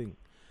this thing.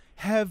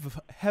 Have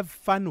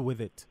fun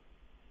with it.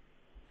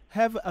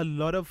 Have a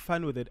lot of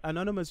fun with it.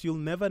 Anonymous, you'll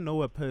never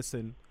know a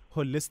person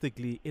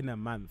holistically in a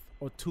month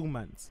or 2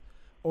 months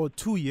or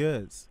 2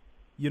 years.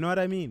 You know what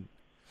I mean?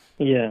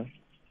 Yeah.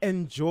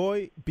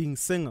 Enjoy being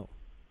single.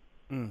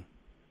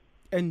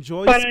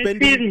 Enjoy But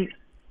spending.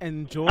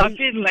 I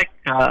feel like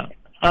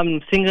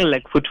I'm single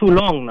for too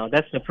long now.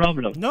 That's the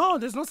problem. No,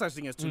 there's no such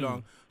thing as too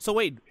long. So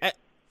wait,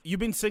 you've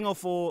been single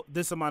for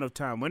this amount of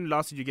time. When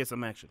last did you get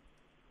some action?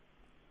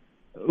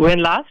 When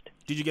last?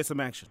 Did you get some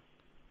action?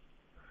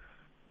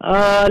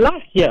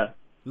 Last year.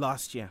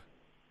 Last year.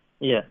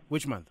 Yeah.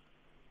 Which month?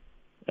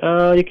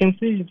 You can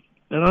see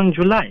around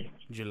July.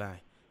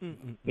 July.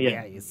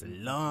 Yeah. It's a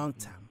long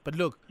time. But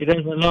look. It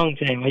is a long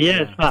time.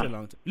 Yeah, it's far. It's a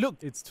long time. Look.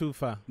 It's too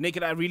far.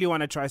 Naked, I really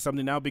want to try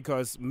something now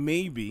because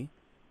maybe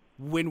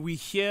when we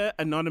hear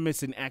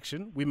Anonymous in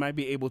action, we might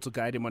be able to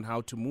guide him on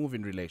how to move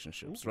in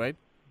relationships, right?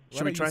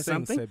 Should we try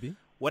something? Sebi?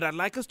 What I'd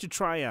like us to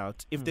try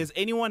out, if there's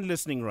anyone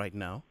listening right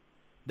now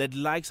that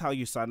likes how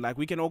you sound,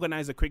 we can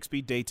organize a quick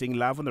speed dating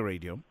live on the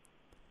radio,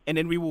 and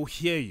then we will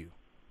hear you,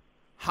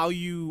 how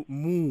you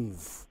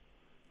move.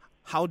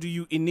 How do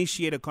you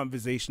initiate a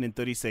conversation in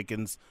 30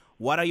 seconds?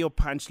 What are your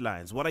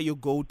punchlines? What are your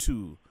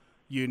go-to,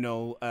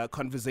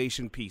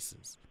 conversation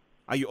pieces?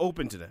 Are you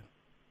open to that?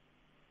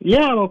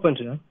 Yeah, I'm open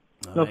to that.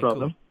 No right,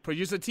 problem. Cool.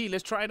 Producer T,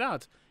 let's try it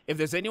out. If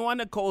there's anyone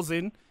that calls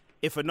in,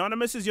 if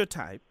Anonymous is your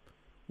type,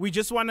 we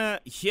just want to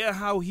hear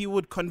how he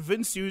would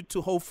convince you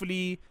to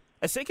hopefully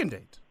a second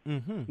date.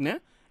 Mm-hmm. Yeah?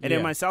 And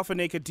then myself and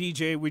Naked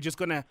DJ, we're just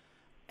going to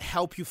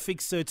help you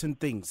fix certain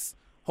things.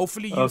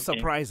 Hopefully you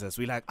surprise us.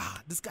 We're like,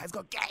 this guy's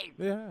got game.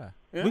 Yeah.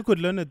 We could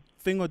learn a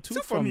thing or two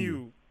from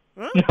you.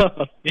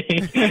 Huh?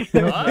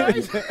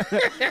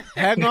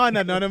 Hang on,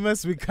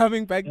 Anonymous. We're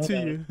coming back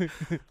to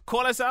you.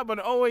 Call us up on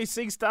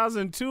 086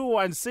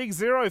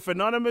 2160. If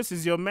Anonymous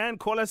is your man,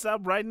 call us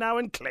up right now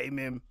and claim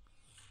him.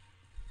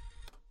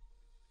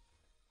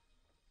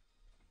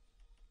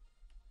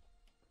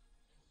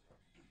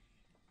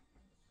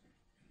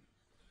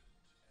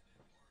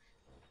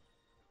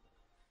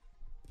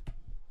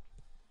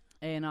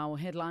 In our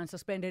headline,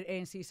 suspended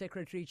ANC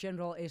Secretary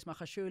General S.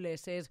 Magashule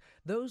says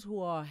those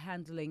who are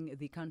handling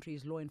the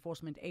country's law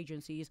enforcement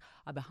agencies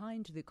are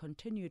behind the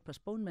continued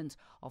postponement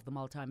of the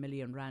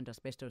multi-million rand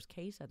asbestos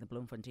case at the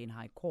Bloemfontein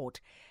High Court.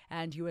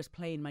 And U.S.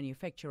 plane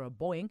manufacturer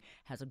Boeing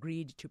has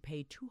agreed to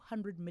pay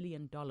 $200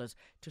 million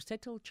to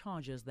settle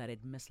charges that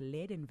it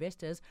misled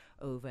investors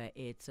over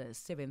its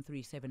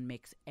 737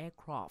 MAX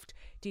aircraft.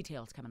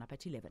 Details coming up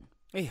at 11.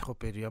 Hey,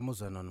 Hopedi, I'm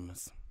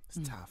Anonymous.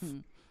 It's tough.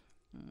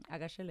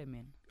 Agashele,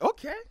 man.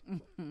 Okay.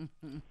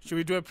 Should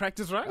we do a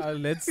practice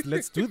run?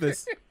 Let's do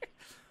this.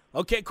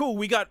 Okay, cool.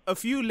 We got a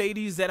few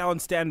ladies that are on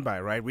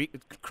standby, right?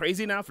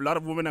 Crazy enough, a lot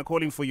of women are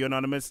calling for you,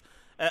 Anonymous.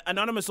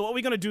 Anonymous, so what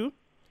we're going to do,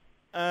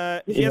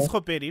 here's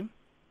Khopedi.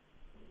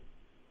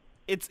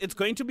 It's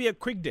going to be a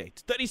quick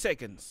date, 30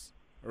 seconds,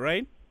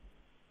 right?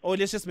 Or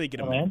let's just make it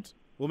a minute.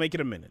 We'll make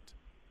it a minute.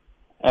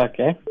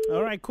 Okay.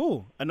 All right,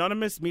 cool.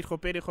 Anonymous, meet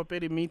Khopedi.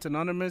 Khopedi, meet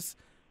Anonymous.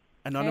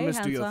 Anonymous,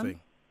 Hey, do your handsome. thing.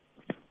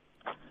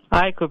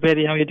 Hi,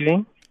 Kuberi. How are you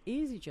doing?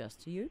 Easy,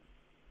 just you.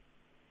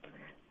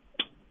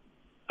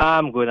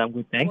 I'm good,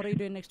 thanks. What are you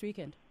doing next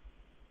weekend?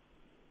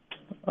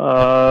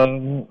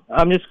 I'm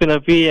just going to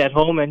be at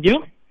home, and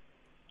you?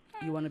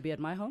 You want to be at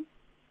my home?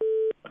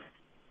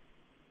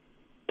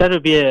 That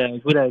would be a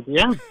good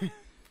idea.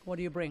 What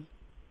do you bring?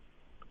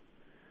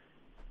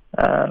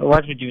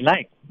 What would you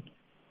like?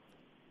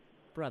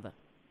 Brother.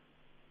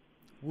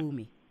 Woo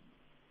me.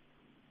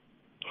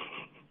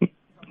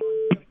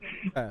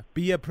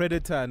 Be a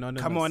predator,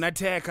 Anonymous. Come on,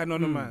 attack,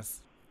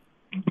 Anonymous.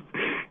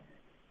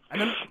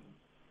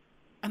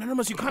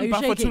 Anonymous, you can't you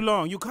buffer shaking? too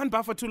long. You can't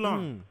buffer too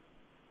long.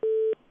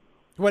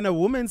 When a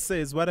woman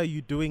says, "What are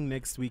you doing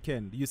next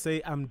weekend?" you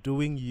say, "I'm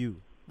doing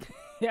you."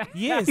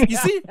 Yes, you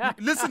see?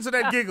 Listen to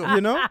that giggle.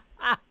 You know?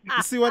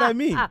 You see what I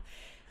mean?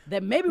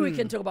 Then maybe we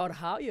can talk about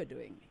how you're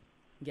doing.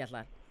 Get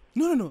that?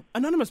 No.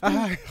 Anonymous,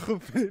 please.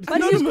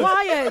 But he's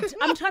quiet.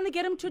 I'm trying to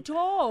get him to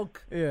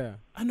talk. Yeah.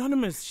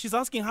 Anonymous, she's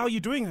asking how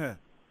you doing her.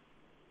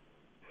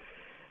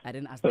 I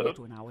didn't ask that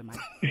to an hour, man.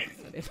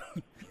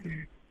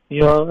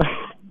 Yo.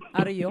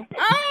 Are you?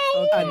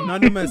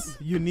 Anonymous,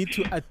 you need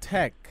to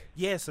attack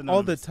Yes, all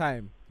Anonymous. the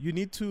time. You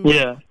need to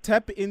Yeah.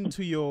 tap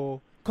into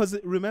your... Because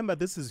remember,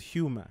 this is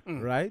humor,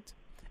 right?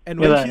 And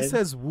when she Right.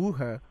 says woo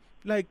her,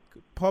 like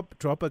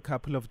drop a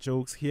couple of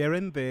jokes here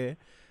and there.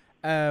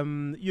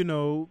 You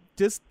know,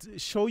 just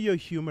show your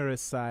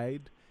humorous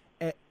side,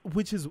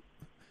 which is...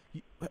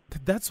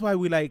 That's why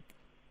we like...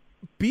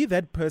 Be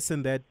that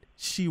person that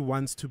she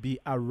wants to be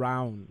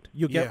around.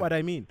 You get Yeah. what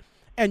I mean?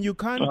 And you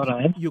can't All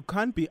right. you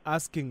can't be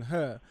asking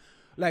her,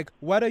 like,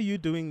 what are you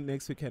doing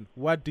next weekend?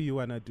 What do you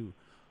want to do?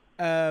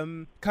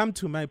 Come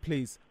to my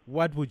place.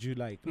 What would you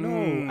like? No,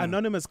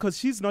 Anonymous, because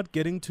she's not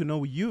getting to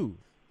know you.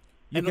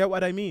 You And- get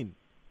what I mean?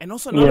 And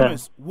also,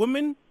 Anonymous,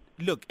 women,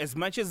 look, as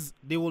much as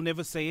they will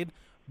never say it,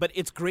 but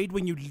it's great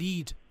when you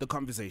lead the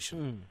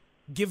conversation.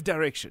 Give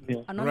direction.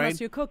 Yeah. Anonymous,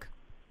 right? you cook.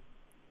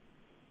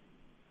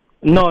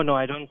 No,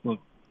 I don't cook.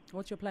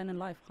 What's your plan in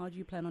life? How do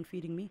you plan on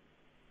feeding me?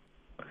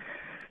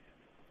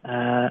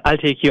 I'll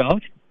take you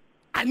out.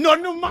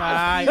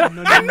 Anonymous!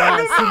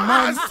 Anonymous.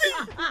 Anonymous!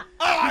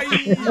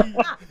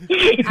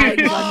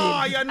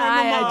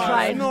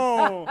 tried.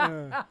 No.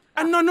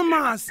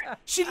 Anonymous.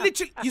 She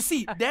literally, you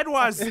see, that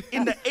was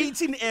in the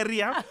 18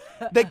 area.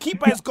 The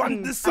keeper has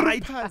gone this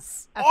side.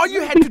 All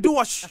you had to do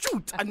was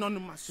shoot,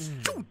 Anonymous.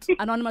 Shoot.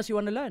 Anonymous, you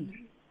want to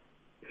learn?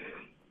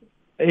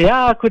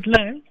 Yeah, I could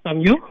learn from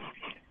you.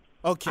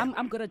 Okay.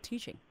 I'm good at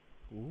teaching.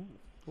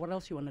 What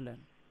else you want to learn?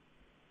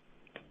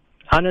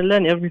 I want to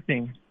learn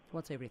everything.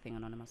 What's everything,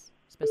 Anonymous?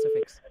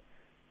 Specifics.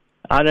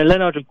 I want to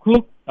learn how to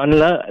cook. I want to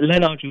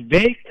learn how to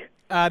bake.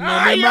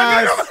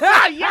 Anonymous.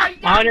 I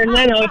want to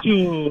learn how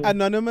to...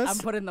 Anonymous. I'm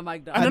putting the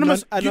mic down.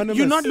 Anonymous, Anonymous.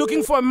 you're not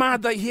looking for a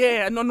mother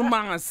here,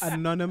 Anonymous.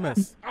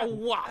 Anonymous.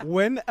 Wow.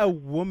 When a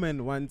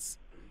woman wants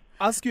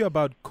ask you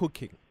about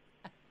cooking,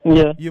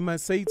 Yeah. you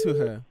must say to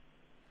her,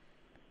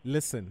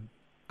 "Listen,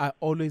 I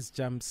always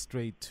jump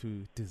straight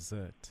to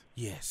dessert."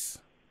 Yes.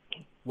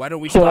 Why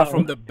don't we start Wow.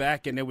 from the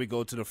back and then we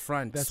go to the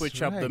front? That's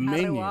Switch up right. the Are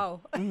menu.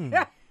 wow.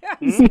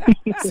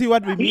 See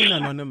what we mean,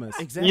 Anonymous?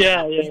 Exactly.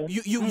 Yeah.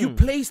 You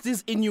place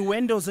these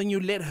innuendos and you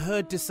let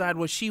her decide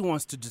what she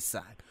wants to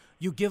decide.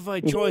 You give her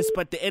a choice,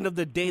 but at the end of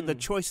the day, the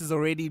choice is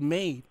already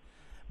made.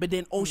 But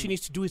then all she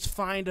needs to do is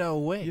find her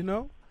way. You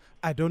know,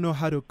 I don't know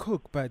how to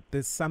cook, but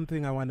there's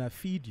something I want to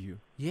feed you.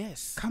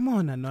 Yes. Come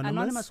on, Anonymous.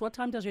 Anonymous, what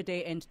time does your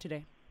day end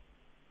today?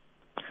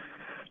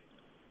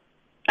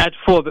 At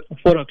 4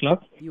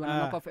 o'clock. You want to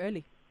knock off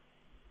early?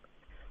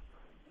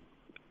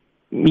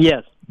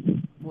 Yes.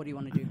 What do you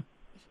want to do?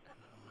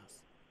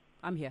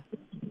 I'm here.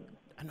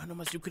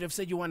 Anonymous, you could have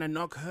said you want to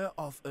knock her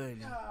off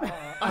early.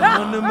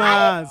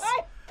 Anonymous.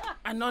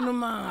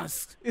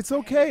 Anonymous. It's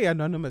okay,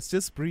 Anonymous.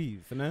 Just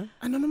breathe, no?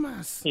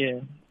 Anonymous. Yeah.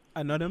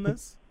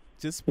 Anonymous.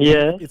 Just breathe.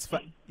 Yeah. It's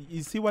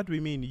you see what we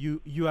mean?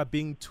 You are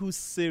being too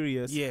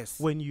serious. Yes.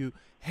 When you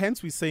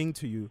hence we're saying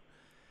to you,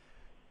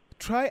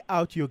 try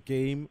out your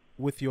game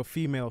with your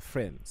female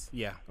friends.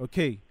 Yeah.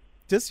 Okay.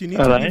 Just you need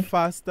All to be right.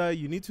 faster,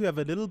 you need to have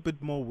a little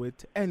bit more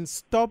wit and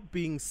stop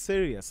being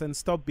serious and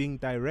stop being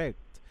direct.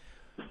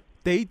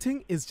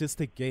 Dating is just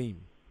a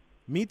game.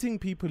 Meeting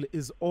people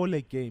is all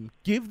a game.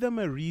 Give them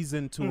a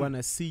reason to want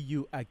to see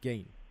you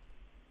again.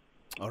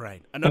 All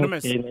right.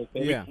 Anonymous. Okay.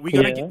 Yeah.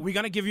 We're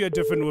gonna give you a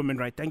different woman,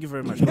 right? Thank you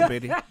very much,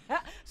 Kopedi.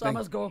 So I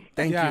must go.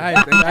 Thank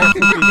Yeah,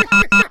 you.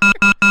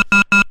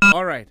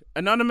 All right.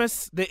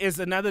 Anonymous, there is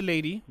another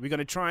lady. We're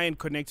gonna try and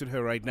connect with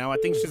her right now. I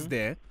think she's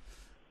there.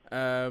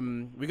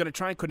 We're gonna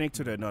try and connect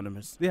with her,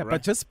 Anonymous. Yeah, right?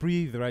 but just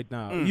breathe right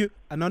now. You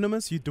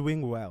Anonymous, you're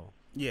doing well.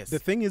 yes. The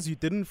thing is, you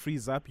didn't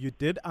freeze up. You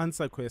did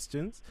answer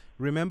questions.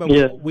 Remember,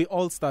 Yeah. we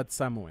all start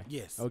somewhere.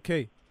 Yes.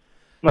 Okay.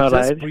 All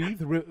Just right.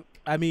 breathe.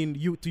 I mean,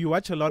 do you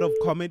watch a lot of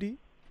comedy?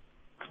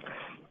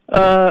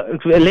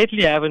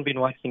 Lately, I haven't been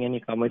watching any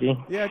comedy.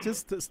 Yeah,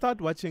 just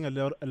start watching a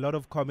lot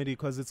of comedy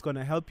because it's going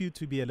to help you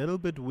to be a little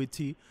bit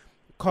witty.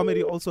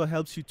 Comedy also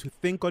helps you to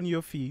think on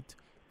your feet.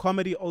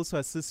 Comedy also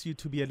assists you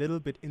to be a little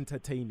bit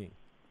entertaining.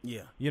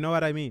 Yeah. You know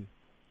what I mean?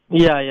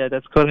 Yeah,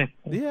 that's correct.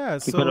 Yeah,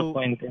 You got a so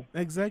point there.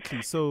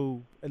 exactly.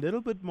 So a little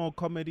bit more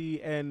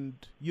comedy and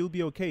you'll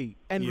be okay.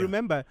 And Yeah.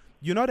 remember,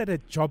 you're not at a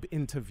job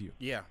interview.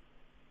 Yeah.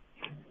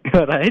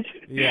 All right.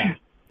 Yeah.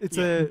 It's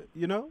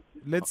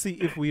let's see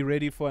if we're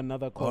ready for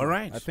another call. All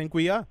right. I think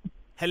we are.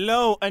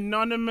 Hello,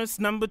 Anonymous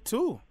number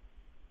 2.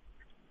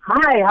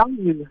 Hi, how are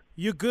you?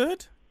 You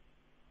good?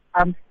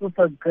 I'm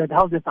super good.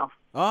 How's yourself?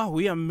 Oh,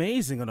 we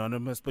amazing,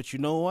 Anonymous. But you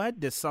know what?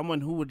 There's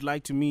someone who would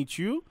like to meet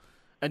you.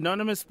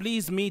 Anonymous,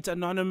 please meet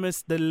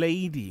Anonymous, the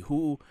lady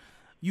who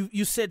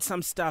you said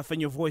some stuff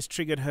and your voice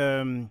triggered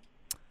her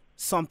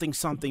something.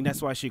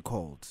 That's why she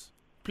called.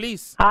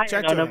 Please. Hi,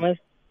 chat Anonymous.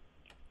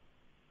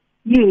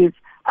 Yes.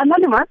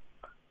 Anonymous,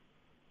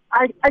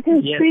 I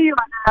can Yes. see you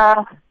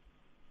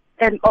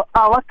an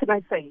what can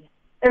I say?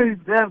 A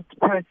reserved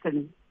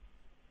person,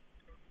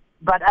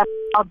 but I'm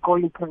an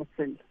outgoing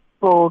person.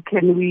 So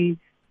can we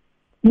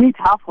meet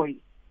halfway?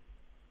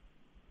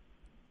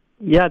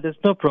 Yeah, there's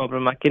no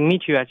problem. I can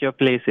meet you at your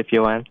place if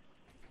you want.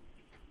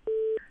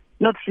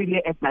 Not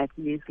really at my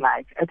place,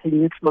 like at a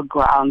neutral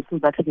ground, so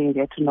that we can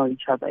get to know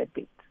each other a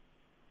bit.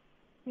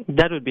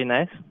 That would be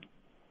nice.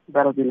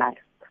 That would be nice.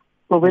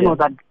 So when Yeah. was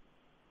that?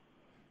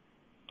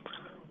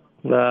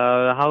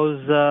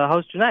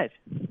 How's tonight?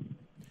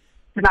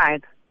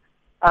 Tonight.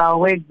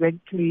 Where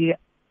exactly?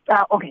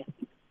 Okay.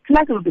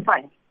 Tonight will be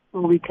fine.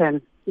 So we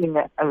can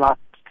hear a lot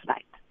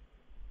tonight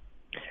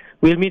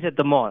We'll meet at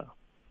the mall.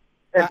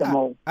 at the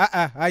mall.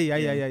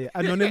 Aye.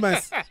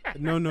 Anonymous.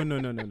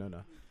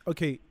 No.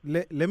 Okay,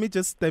 let me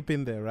just step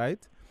in there,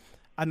 right?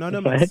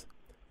 Anonymous,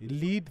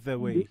 lead the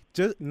way.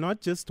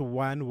 Not just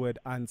one word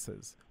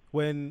answers.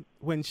 When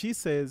she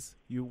says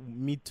you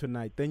meet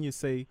tonight, then you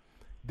say,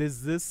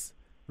 there's this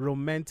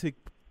romantic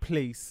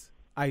place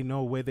I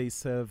know where they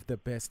serve the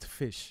best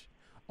fish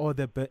or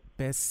the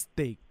best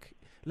steak.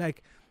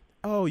 Like,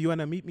 oh, you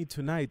want to meet me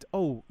tonight?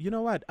 Oh, you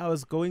know what? I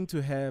was going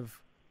to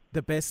have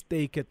the best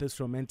steak at this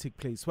romantic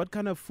place. What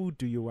kind of food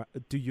do you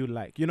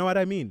like? You know what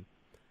I mean?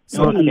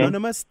 So Okay.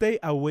 Anonymous, stay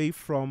away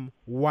from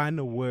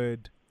one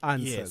word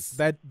answers.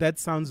 Yes. That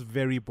sounds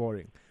very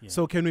boring. Yeah.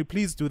 So can we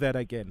please do that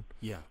again?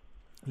 Yeah.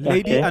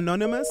 Lady Okay.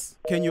 Anonymous,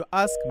 can you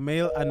ask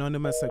male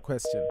Anonymous a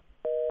question?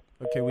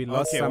 Okay, we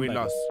lost somebody.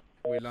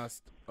 We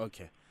lost.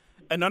 Okay.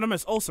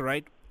 Anonymous also,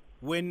 right?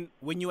 When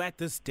you're at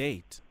this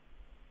date,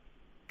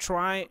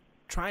 try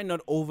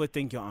not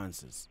overthink your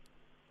answers.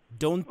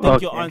 Don't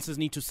think your Okay. answers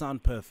need to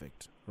sound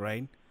perfect,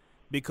 right?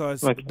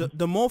 Because Okay.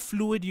 the more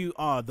fluid you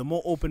are, the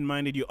more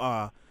open-minded you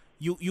are,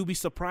 you'll be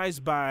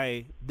surprised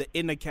by the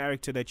inner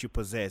character that you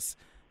possess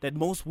that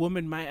most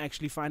women might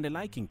actually find a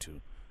liking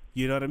to.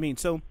 You know what I mean?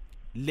 So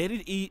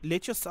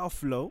let yourself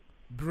flow,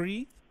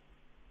 breathe,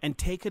 and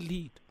take a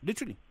lead.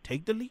 Literally,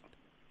 take the lead.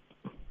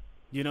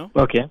 You know?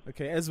 Okay.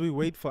 Okay, as we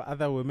wait for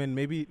other women,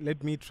 maybe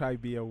let me try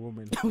be a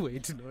woman.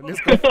 Wait, no, let's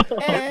go.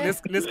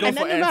 Let's go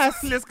for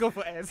S. Let's go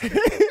for S.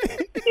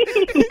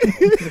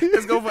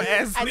 Let's go for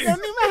S.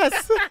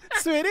 Anonymous,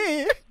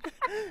 sweetie.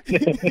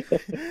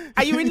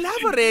 Are you in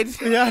love already?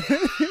 Yeah.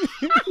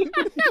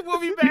 We'll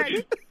be back.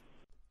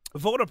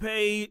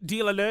 VodaPay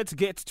deal alert.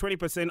 Get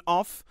 20%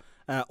 off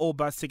all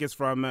bus tickets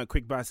from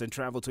Quick Bus and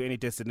travel to any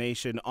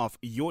destination of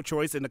your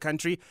choice in the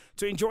country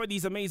to enjoy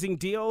these amazing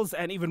deals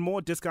and even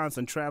more discounts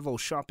on travel,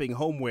 shopping,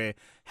 homeware,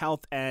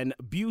 health and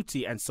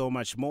beauty, and so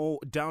much more.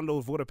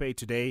 Download VodaPay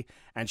today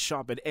and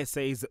shop at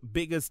SA's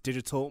biggest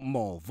digital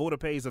mall.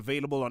 VodaPay is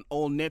available on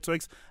all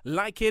networks.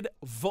 Like it,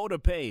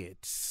 VodaPay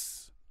it.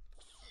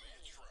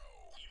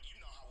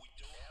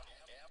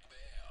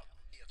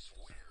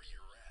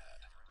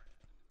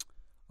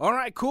 All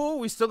right, cool.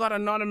 We still got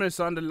Anonymous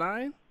on the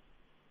line.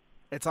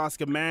 Let's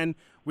ask a man.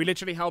 We're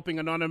literally helping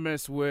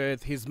Anonymous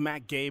with his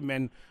Mac game,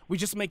 and we're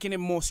just making him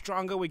more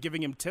stronger. We're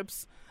giving him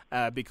tips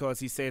because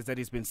he says that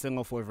he's been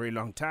single for a very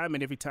long time,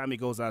 and every time he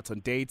goes out on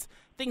dates,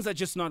 things are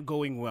just not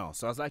going well.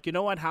 So I was like, you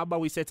know what? How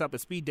about we set up a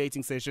speed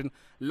dating session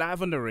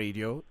live on the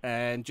radio,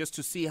 and just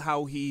to see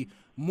how he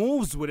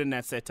moves within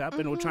that setup,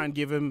 and we'll try and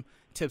give him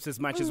tips as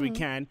much as we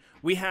can.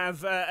 We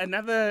have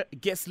another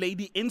guest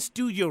lady in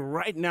studio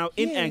right now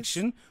in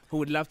action who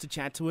would love to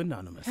chat to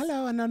Anonymous.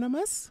 Hello,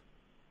 Anonymous.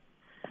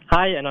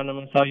 Hi,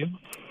 Anonymous. How are you?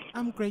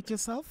 I'm great.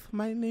 Yourself?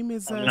 My name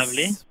is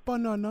Lovely.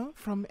 Sponono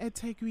from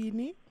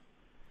eThekwini.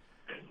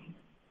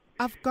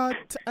 I've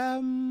got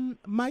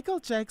Michael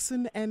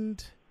Jackson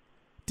and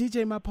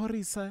DJ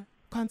Maphorisa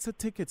concert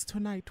tickets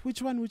tonight.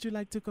 Which one would you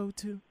like to go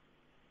to?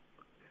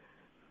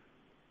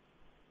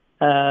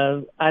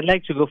 I'd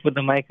like to go for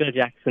the Michael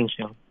Jackson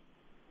show.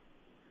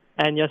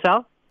 And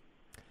yourself?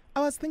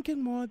 I was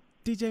thinking more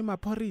DJ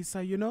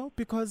Maphorisa, you know,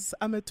 because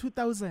I'm a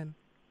 2000.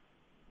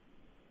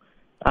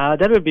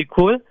 That would be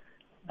cool.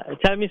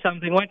 Tell me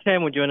something. What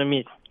time would you want to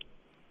meet?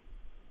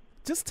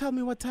 Just tell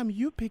me what time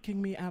you're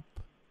picking me up.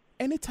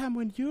 Anytime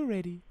when you're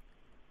ready.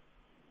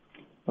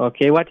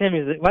 Okay. What time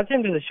is it? What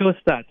time does the show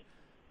start?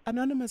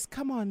 Anonymous,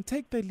 come on,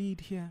 take the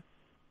lead here.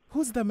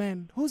 Who's the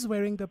man? Who's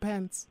wearing the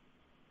pants?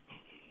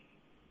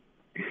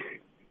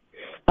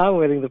 I'm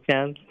wearing the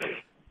pants.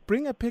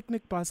 Bring a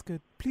picnic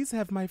basket. Please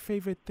have my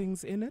favorite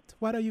things in it.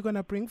 What are you going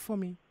to bring for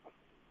me?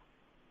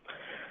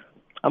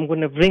 I'm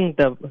going to bring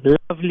the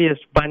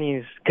loveliest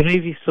bunnies,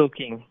 gravy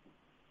soaking.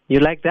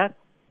 You like that?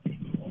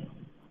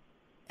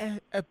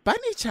 A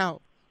bunny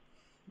chow.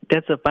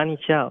 That's a bunny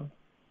chow.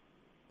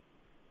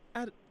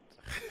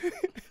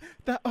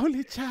 The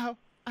only chow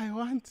I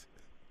want.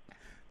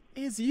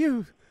 is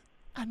you,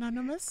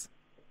 Anonymous.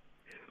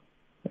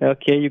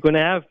 Okay, you're gonna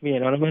have me,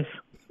 Anonymous,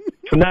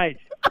 tonight.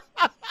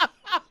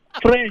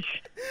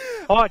 Fresh,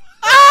 hot,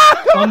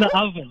 on the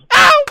oven.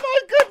 Oh my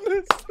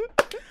goodness!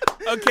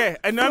 Okay,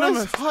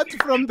 Anonymous. Fresh hot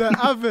from the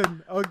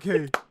oven.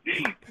 Okay.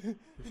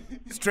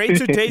 Straight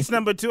to date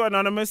number 2,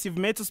 Anonymous. You've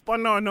made a spot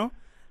now, no?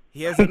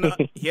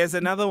 Here's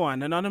another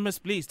one. Anonymous,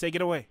 please take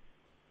it away.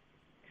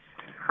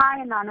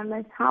 Hi,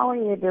 Anonymous. How are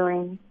you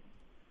doing?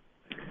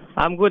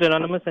 I'm good,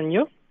 Anonymous, and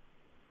you?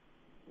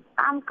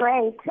 I'm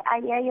great.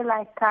 I hear you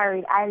like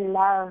curry. I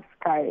love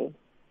curry.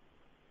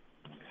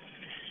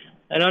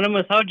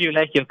 Anonymous, how do you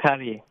like your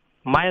curry?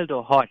 Mild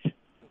or hot?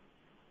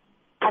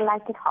 I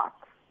like it hot.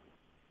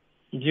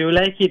 Do you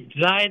like it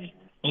dried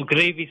or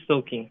gravy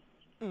soaking?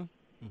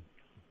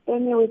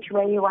 Any which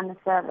way you want to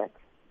serve it.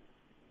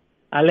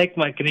 I like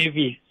my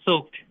gravy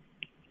soaked.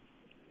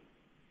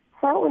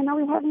 So when are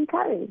we having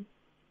curry?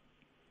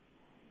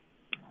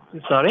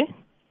 Sorry?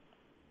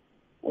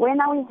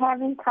 When are we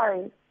having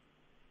curry?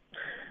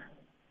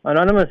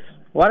 Anonymous,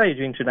 what are you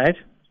doing tonight?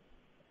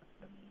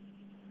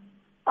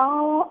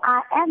 Oh,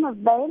 I am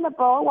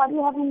available. What do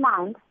you have in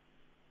mind?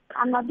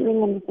 I'm not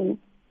doing anything.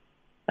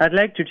 I'd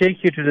like to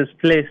take you to this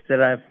place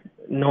that I've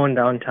known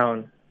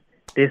downtown.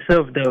 They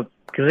serve the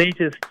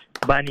greatest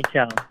bunny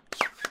chow.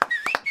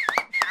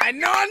 Okay,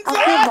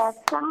 that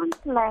sounds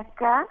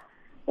lekker.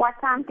 What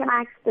time can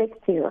I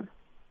expect you?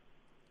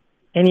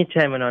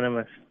 Anytime,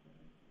 Anonymous.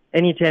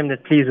 Anytime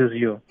that pleases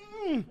you.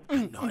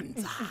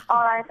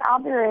 All right,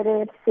 I'll be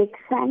ready at 6.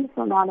 Thanks,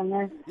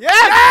 Anonymous.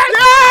 Yes!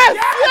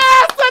 Anonymous!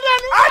 Yes!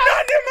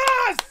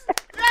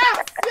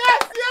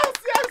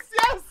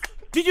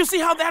 Did you see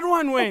how that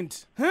one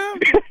went? Huh?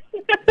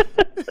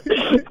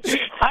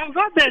 I've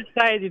got that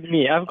side in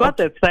me.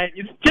 That side.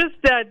 It's just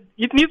that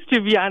it needs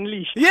to be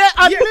unleashed. Yeah,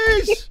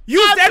 unleash!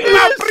 Use that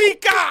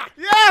paprika!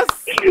 Yes!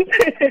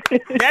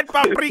 That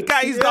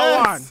paprika is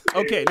the one.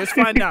 Okay, let's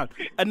find out.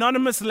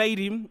 Anonymous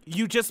lady,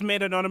 you just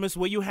met Anonymous.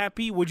 Were you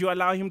happy? Would you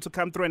allow him to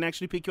come through and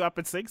actually pick you up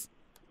at 6?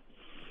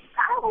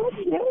 I would,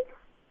 yes.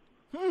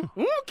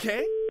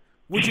 Okay.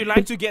 Would you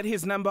like to get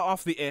his number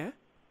off the air?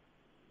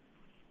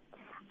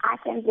 I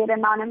can get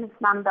Anonymous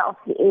number off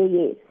the air,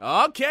 yes.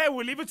 Okay,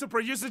 we'll leave it to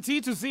producer T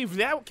to see if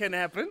that can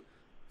happen.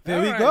 There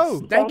we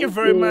go. Thank you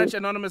very much,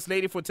 Anonymous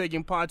lady, for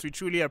taking part. We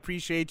truly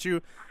appreciate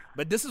you.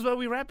 But this is where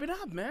we wrap it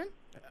up, man.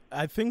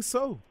 I think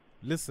so.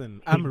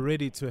 Listen, I'm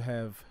ready to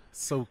have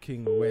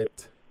soaking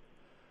wet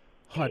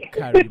hot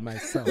curry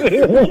myself.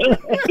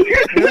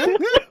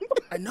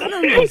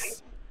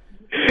 Anonymous.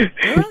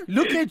 Huh?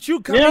 Look at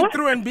you coming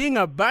through and being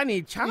a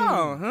bunny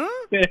chow, huh?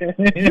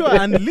 You are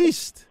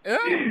unleashed.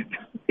 Unleash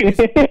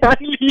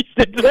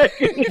the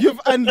dragon. You've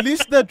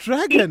unleashed the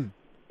dragon.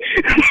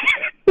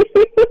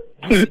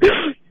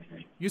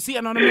 You see,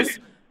 Anonymous,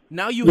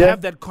 now you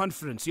have that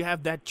confidence, you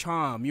have that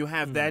charm, you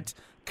have that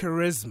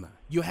charisma,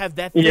 you have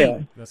that thing.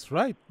 Yeah. That's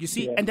right. You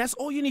see, and that's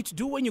all you need to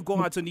do when you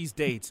go out on these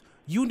dates.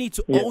 You need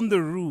to own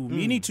the room.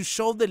 You need to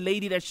show the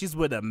lady that she's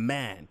with a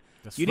man.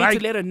 You need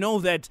to let her know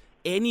that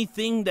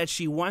anything that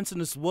she wants in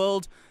this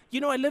world,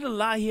 a little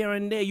lie here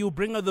and there, you'll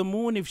bring her the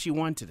moon if she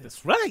wanted it.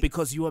 That's right.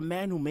 Because you're a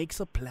man who makes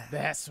a plan.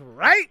 That's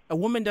right. A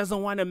woman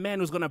doesn't want a man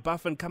who's going to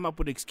buff and come up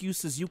with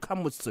excuses. You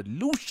come with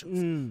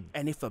solutions.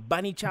 And if a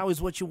bunny chow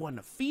is what you want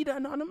to feed her,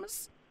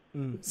 Anonymous,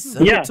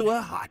 serve it to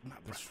her heart, my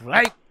brother. That's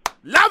right.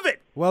 Love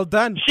it. Well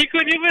done. She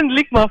could even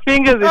lick my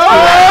fingers.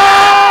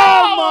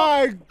 Oh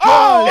my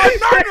God.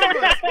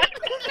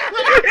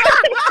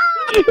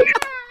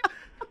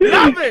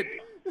 Love it.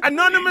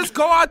 Anonymous,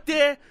 go out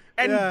there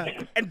and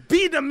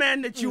be the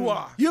man that you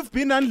are. You've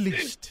been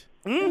unleashed.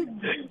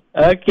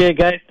 Okay,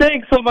 guys.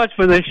 Thanks so much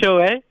for the show,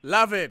 eh?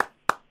 Love it.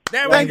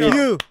 There we Thank go.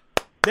 you.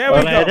 There we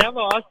All go. right, have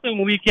an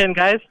awesome weekend,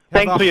 guys.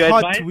 Thanks Have for a your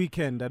hot advice.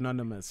 weekend,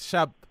 Anonymous.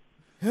 Sharp.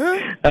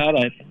 All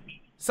right.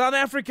 South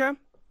Africa,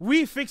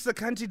 we fix the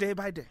country day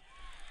by day.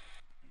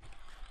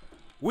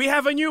 We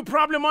have a new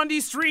problem on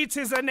these streets.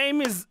 His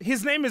name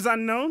is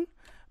unknown.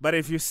 But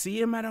if you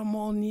see him at a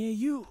mall near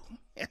you,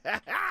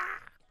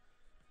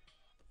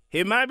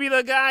 he might be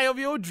the guy of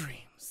your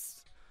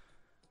dreams.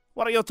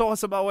 What are your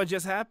thoughts about what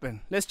just happened?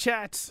 Let's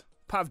chat.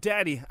 Puff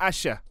Daddy,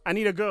 Asha, I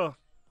Need a Girl.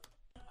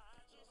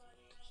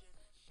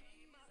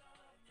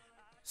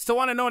 It's the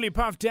one and only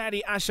Puff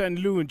Daddy, Asha and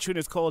Loon. Tune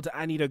is called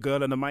I Need a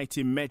Girl on the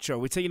Mighty Metro.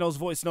 We're taking those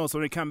voice notes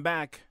when we come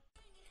back.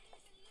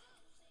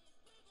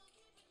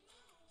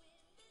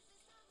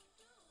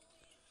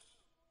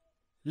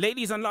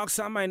 Ladies, unlock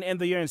summer and end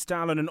the year in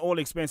style on an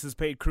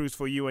all-expenses-paid cruise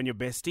for you and your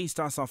bestie.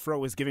 Stars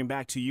Off-Road is giving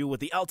back to you with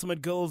the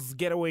ultimate girls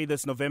getaway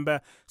this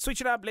November.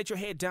 Switch it up, let your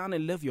head down,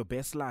 and live your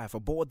best life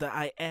aboard the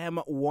I Am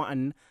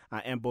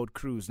Boat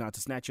cruise. Now, to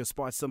snatch your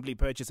spot, simply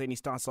purchase any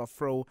Stars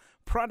Off-Road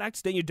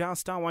products. Then you dial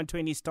star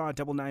 120 star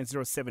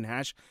 9907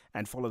 hash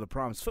and follow the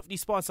prompts. 50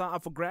 spots are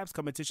up for grabs.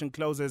 Competition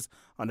closes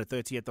on the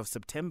 30th of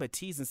September.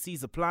 T's and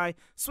C's apply.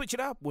 Switch it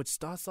up with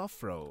Stars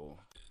Off-Road.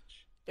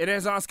 It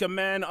is Ask a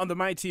Man on the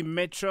Mighty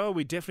Metro.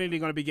 We're definitely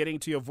going to be getting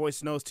to your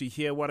voice notes to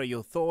hear what are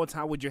your thoughts,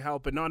 how would you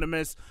help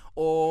Anonymous,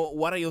 or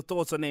what are your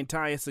thoughts on the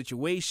entire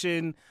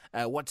situation,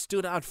 what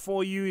stood out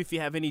for you. If you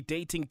have any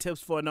dating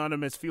tips for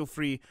Anonymous, feel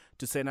free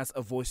to send us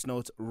a voice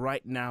note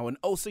right now on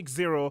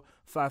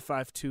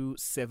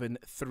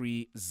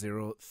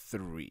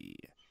 060-552-7303.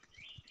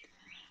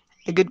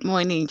 Good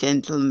morning,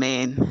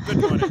 gentlemen. Good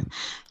morning.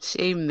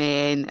 Shame,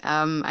 man.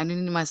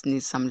 Anonymous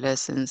needs some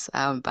lessons.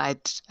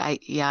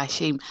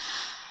 Shame.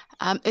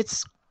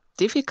 It's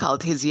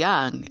difficult. He's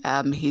young.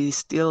 He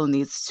still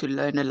needs to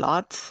learn a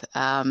lot.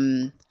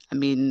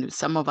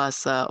 Some of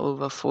us are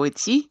over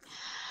 40,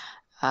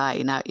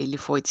 in our early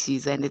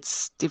 40s, and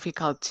it's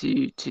difficult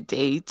to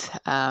date.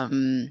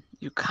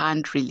 You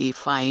can't really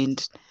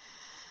find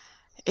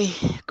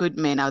good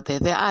men out there.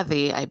 There are,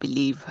 I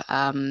believe.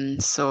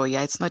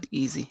 It's not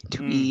easy to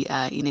be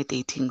in a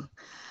dating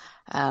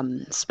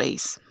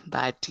space.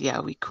 But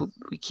we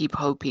keep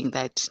hoping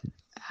that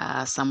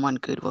someone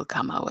good will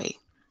come our way.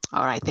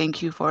 All right,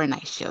 thank you for a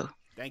nice show.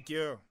 Thank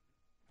you.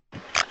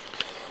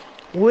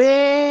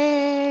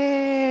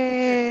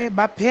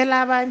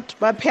 Baphela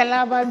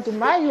abantu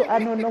mayu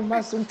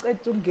Anonymous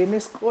unceda ungena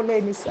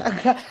esikoleni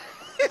saka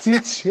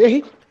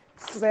DJ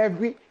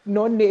Sebi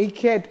no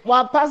naked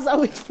waphasa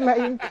with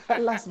flying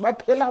colors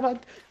baphela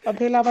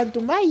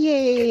abantu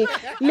maye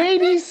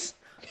ladies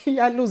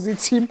yaluza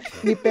team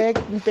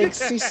nibek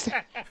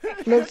sister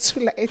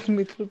nokuthula at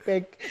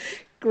Middleburg.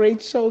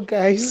 Great show,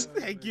 guys.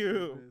 Thank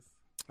you.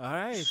 All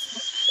right.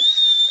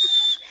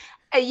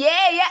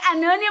 Yeah,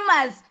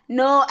 Anonymous.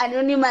 No,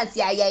 Anonymous.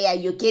 Yeah,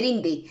 you're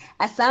getting there.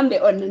 Asambe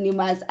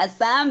Anonymous.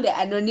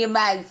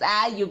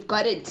 You've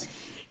got it.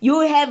 You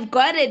have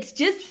got it.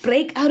 Just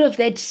break out of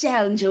that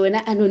shell,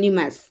 Joanna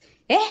Anonymous.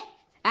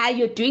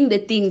 You're doing the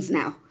things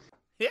now.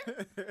 Yeah.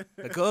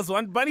 The girls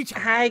want bunny chow.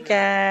 Hi,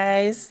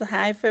 guys.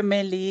 Hi,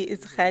 family.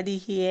 It's Khadi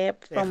here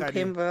from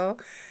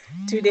Pimville.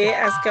 Today,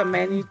 Ask a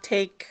Man, you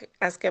take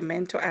Ask a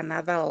Man to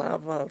another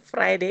level.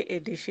 Friday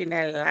edition,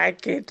 I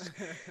like it.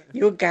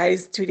 You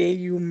guys, today,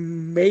 you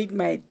made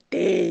my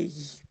day.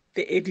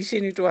 The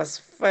edition, it was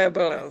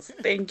fabulous.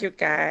 Thank you,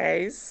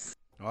 guys.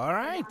 All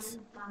right.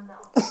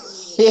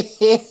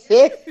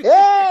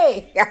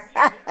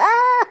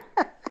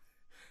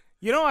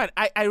 You know what?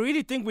 I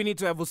really think we need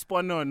to have a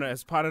Spono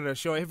as part of the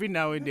show every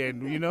now and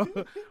then, you know?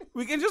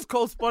 We can just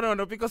call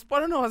Spono because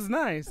Spono was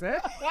nice, eh?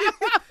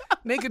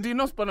 Naked, do you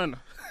know Spono?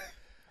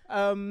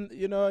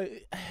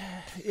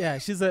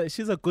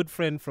 She's a good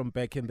friend from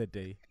back in the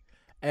day.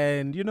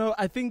 And,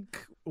 I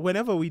think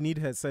whenever we need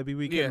her, Sebi,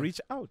 we can reach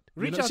out.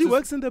 She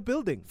works in the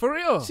building. For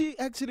real? She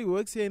actually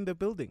works here in the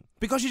building.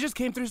 Because she just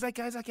came through, she's like,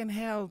 guys, I can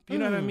help. You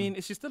know what I mean?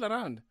 Is she still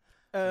around?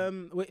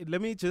 Wait,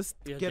 let me just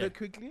get her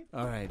quickly.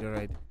 All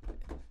right.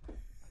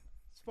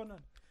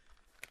 Sponano.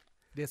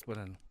 There's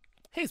Sponano.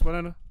 Hey,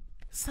 Sponano.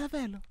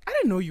 Savelo. I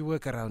didn't know you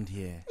work around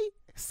here. Hey,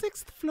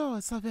 6th floor,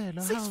 Savelo.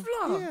 6th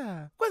floor?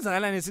 Yeah. Where's the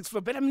island in 6th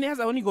floor? But I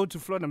only go to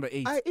floor number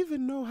 8. I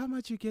even know how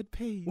much you get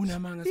paid.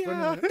 Unamanga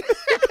Sponano.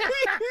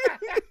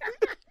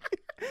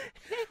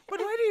 But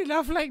why do you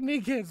laugh like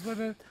Naked,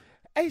 Sponano?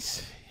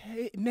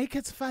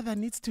 Naked's father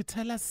needs to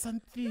tell us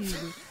something.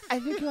 I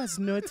think he was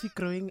naughty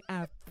growing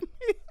up.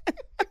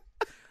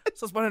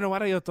 So, Sponano,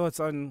 what are your thoughts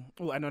on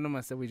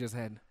Anonymous that we just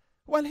had?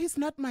 Well, he's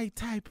not my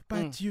type,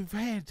 but you've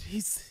heard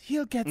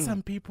he'll get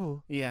some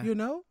people. Yeah. You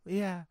know?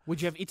 Yeah.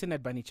 Would you have eaten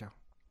at Bunny Chow?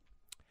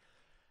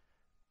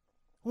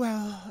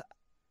 Well,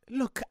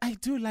 look, I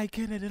do like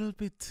it a little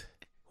bit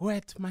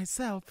wet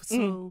myself,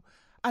 so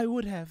I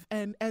would have.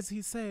 And as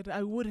he said,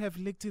 I would have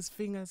licked his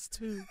fingers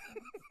too.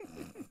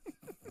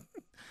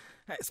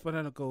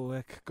 Sponano, go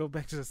work. Go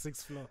back to the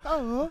 6th floor.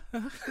 Oh.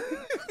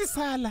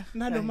 Sala,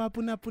 nalo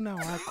mapuna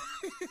wako.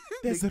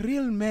 There's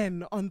real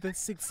men on the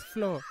 6th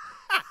floor.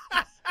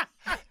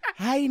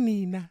 Hi,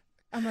 Nina.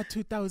 I'm a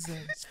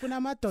 2000. Spuna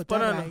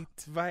madoda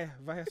right. Vaya,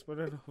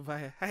 Sponano,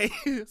 vaya. Hi.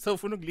 So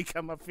ufuna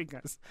ukulika my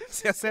fingers.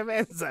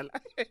 Siyasebenza la.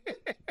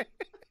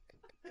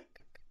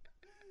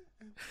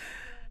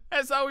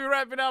 That's how we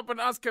wrap it up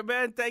on Ask a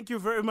Man. Thank you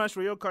very much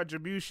for your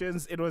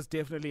contributions. It was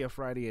definitely a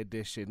Friday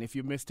edition. If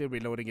you missed it, we're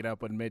loading it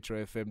up on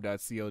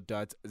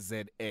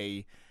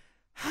metrofm.co.za.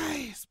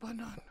 Hi,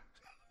 Sponon.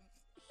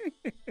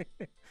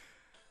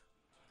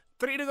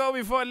 3 to go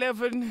before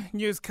 11.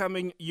 News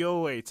coming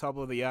your way, top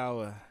of the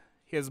hour.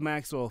 Here's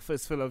Maxwell,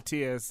 Fistful of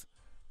Tears.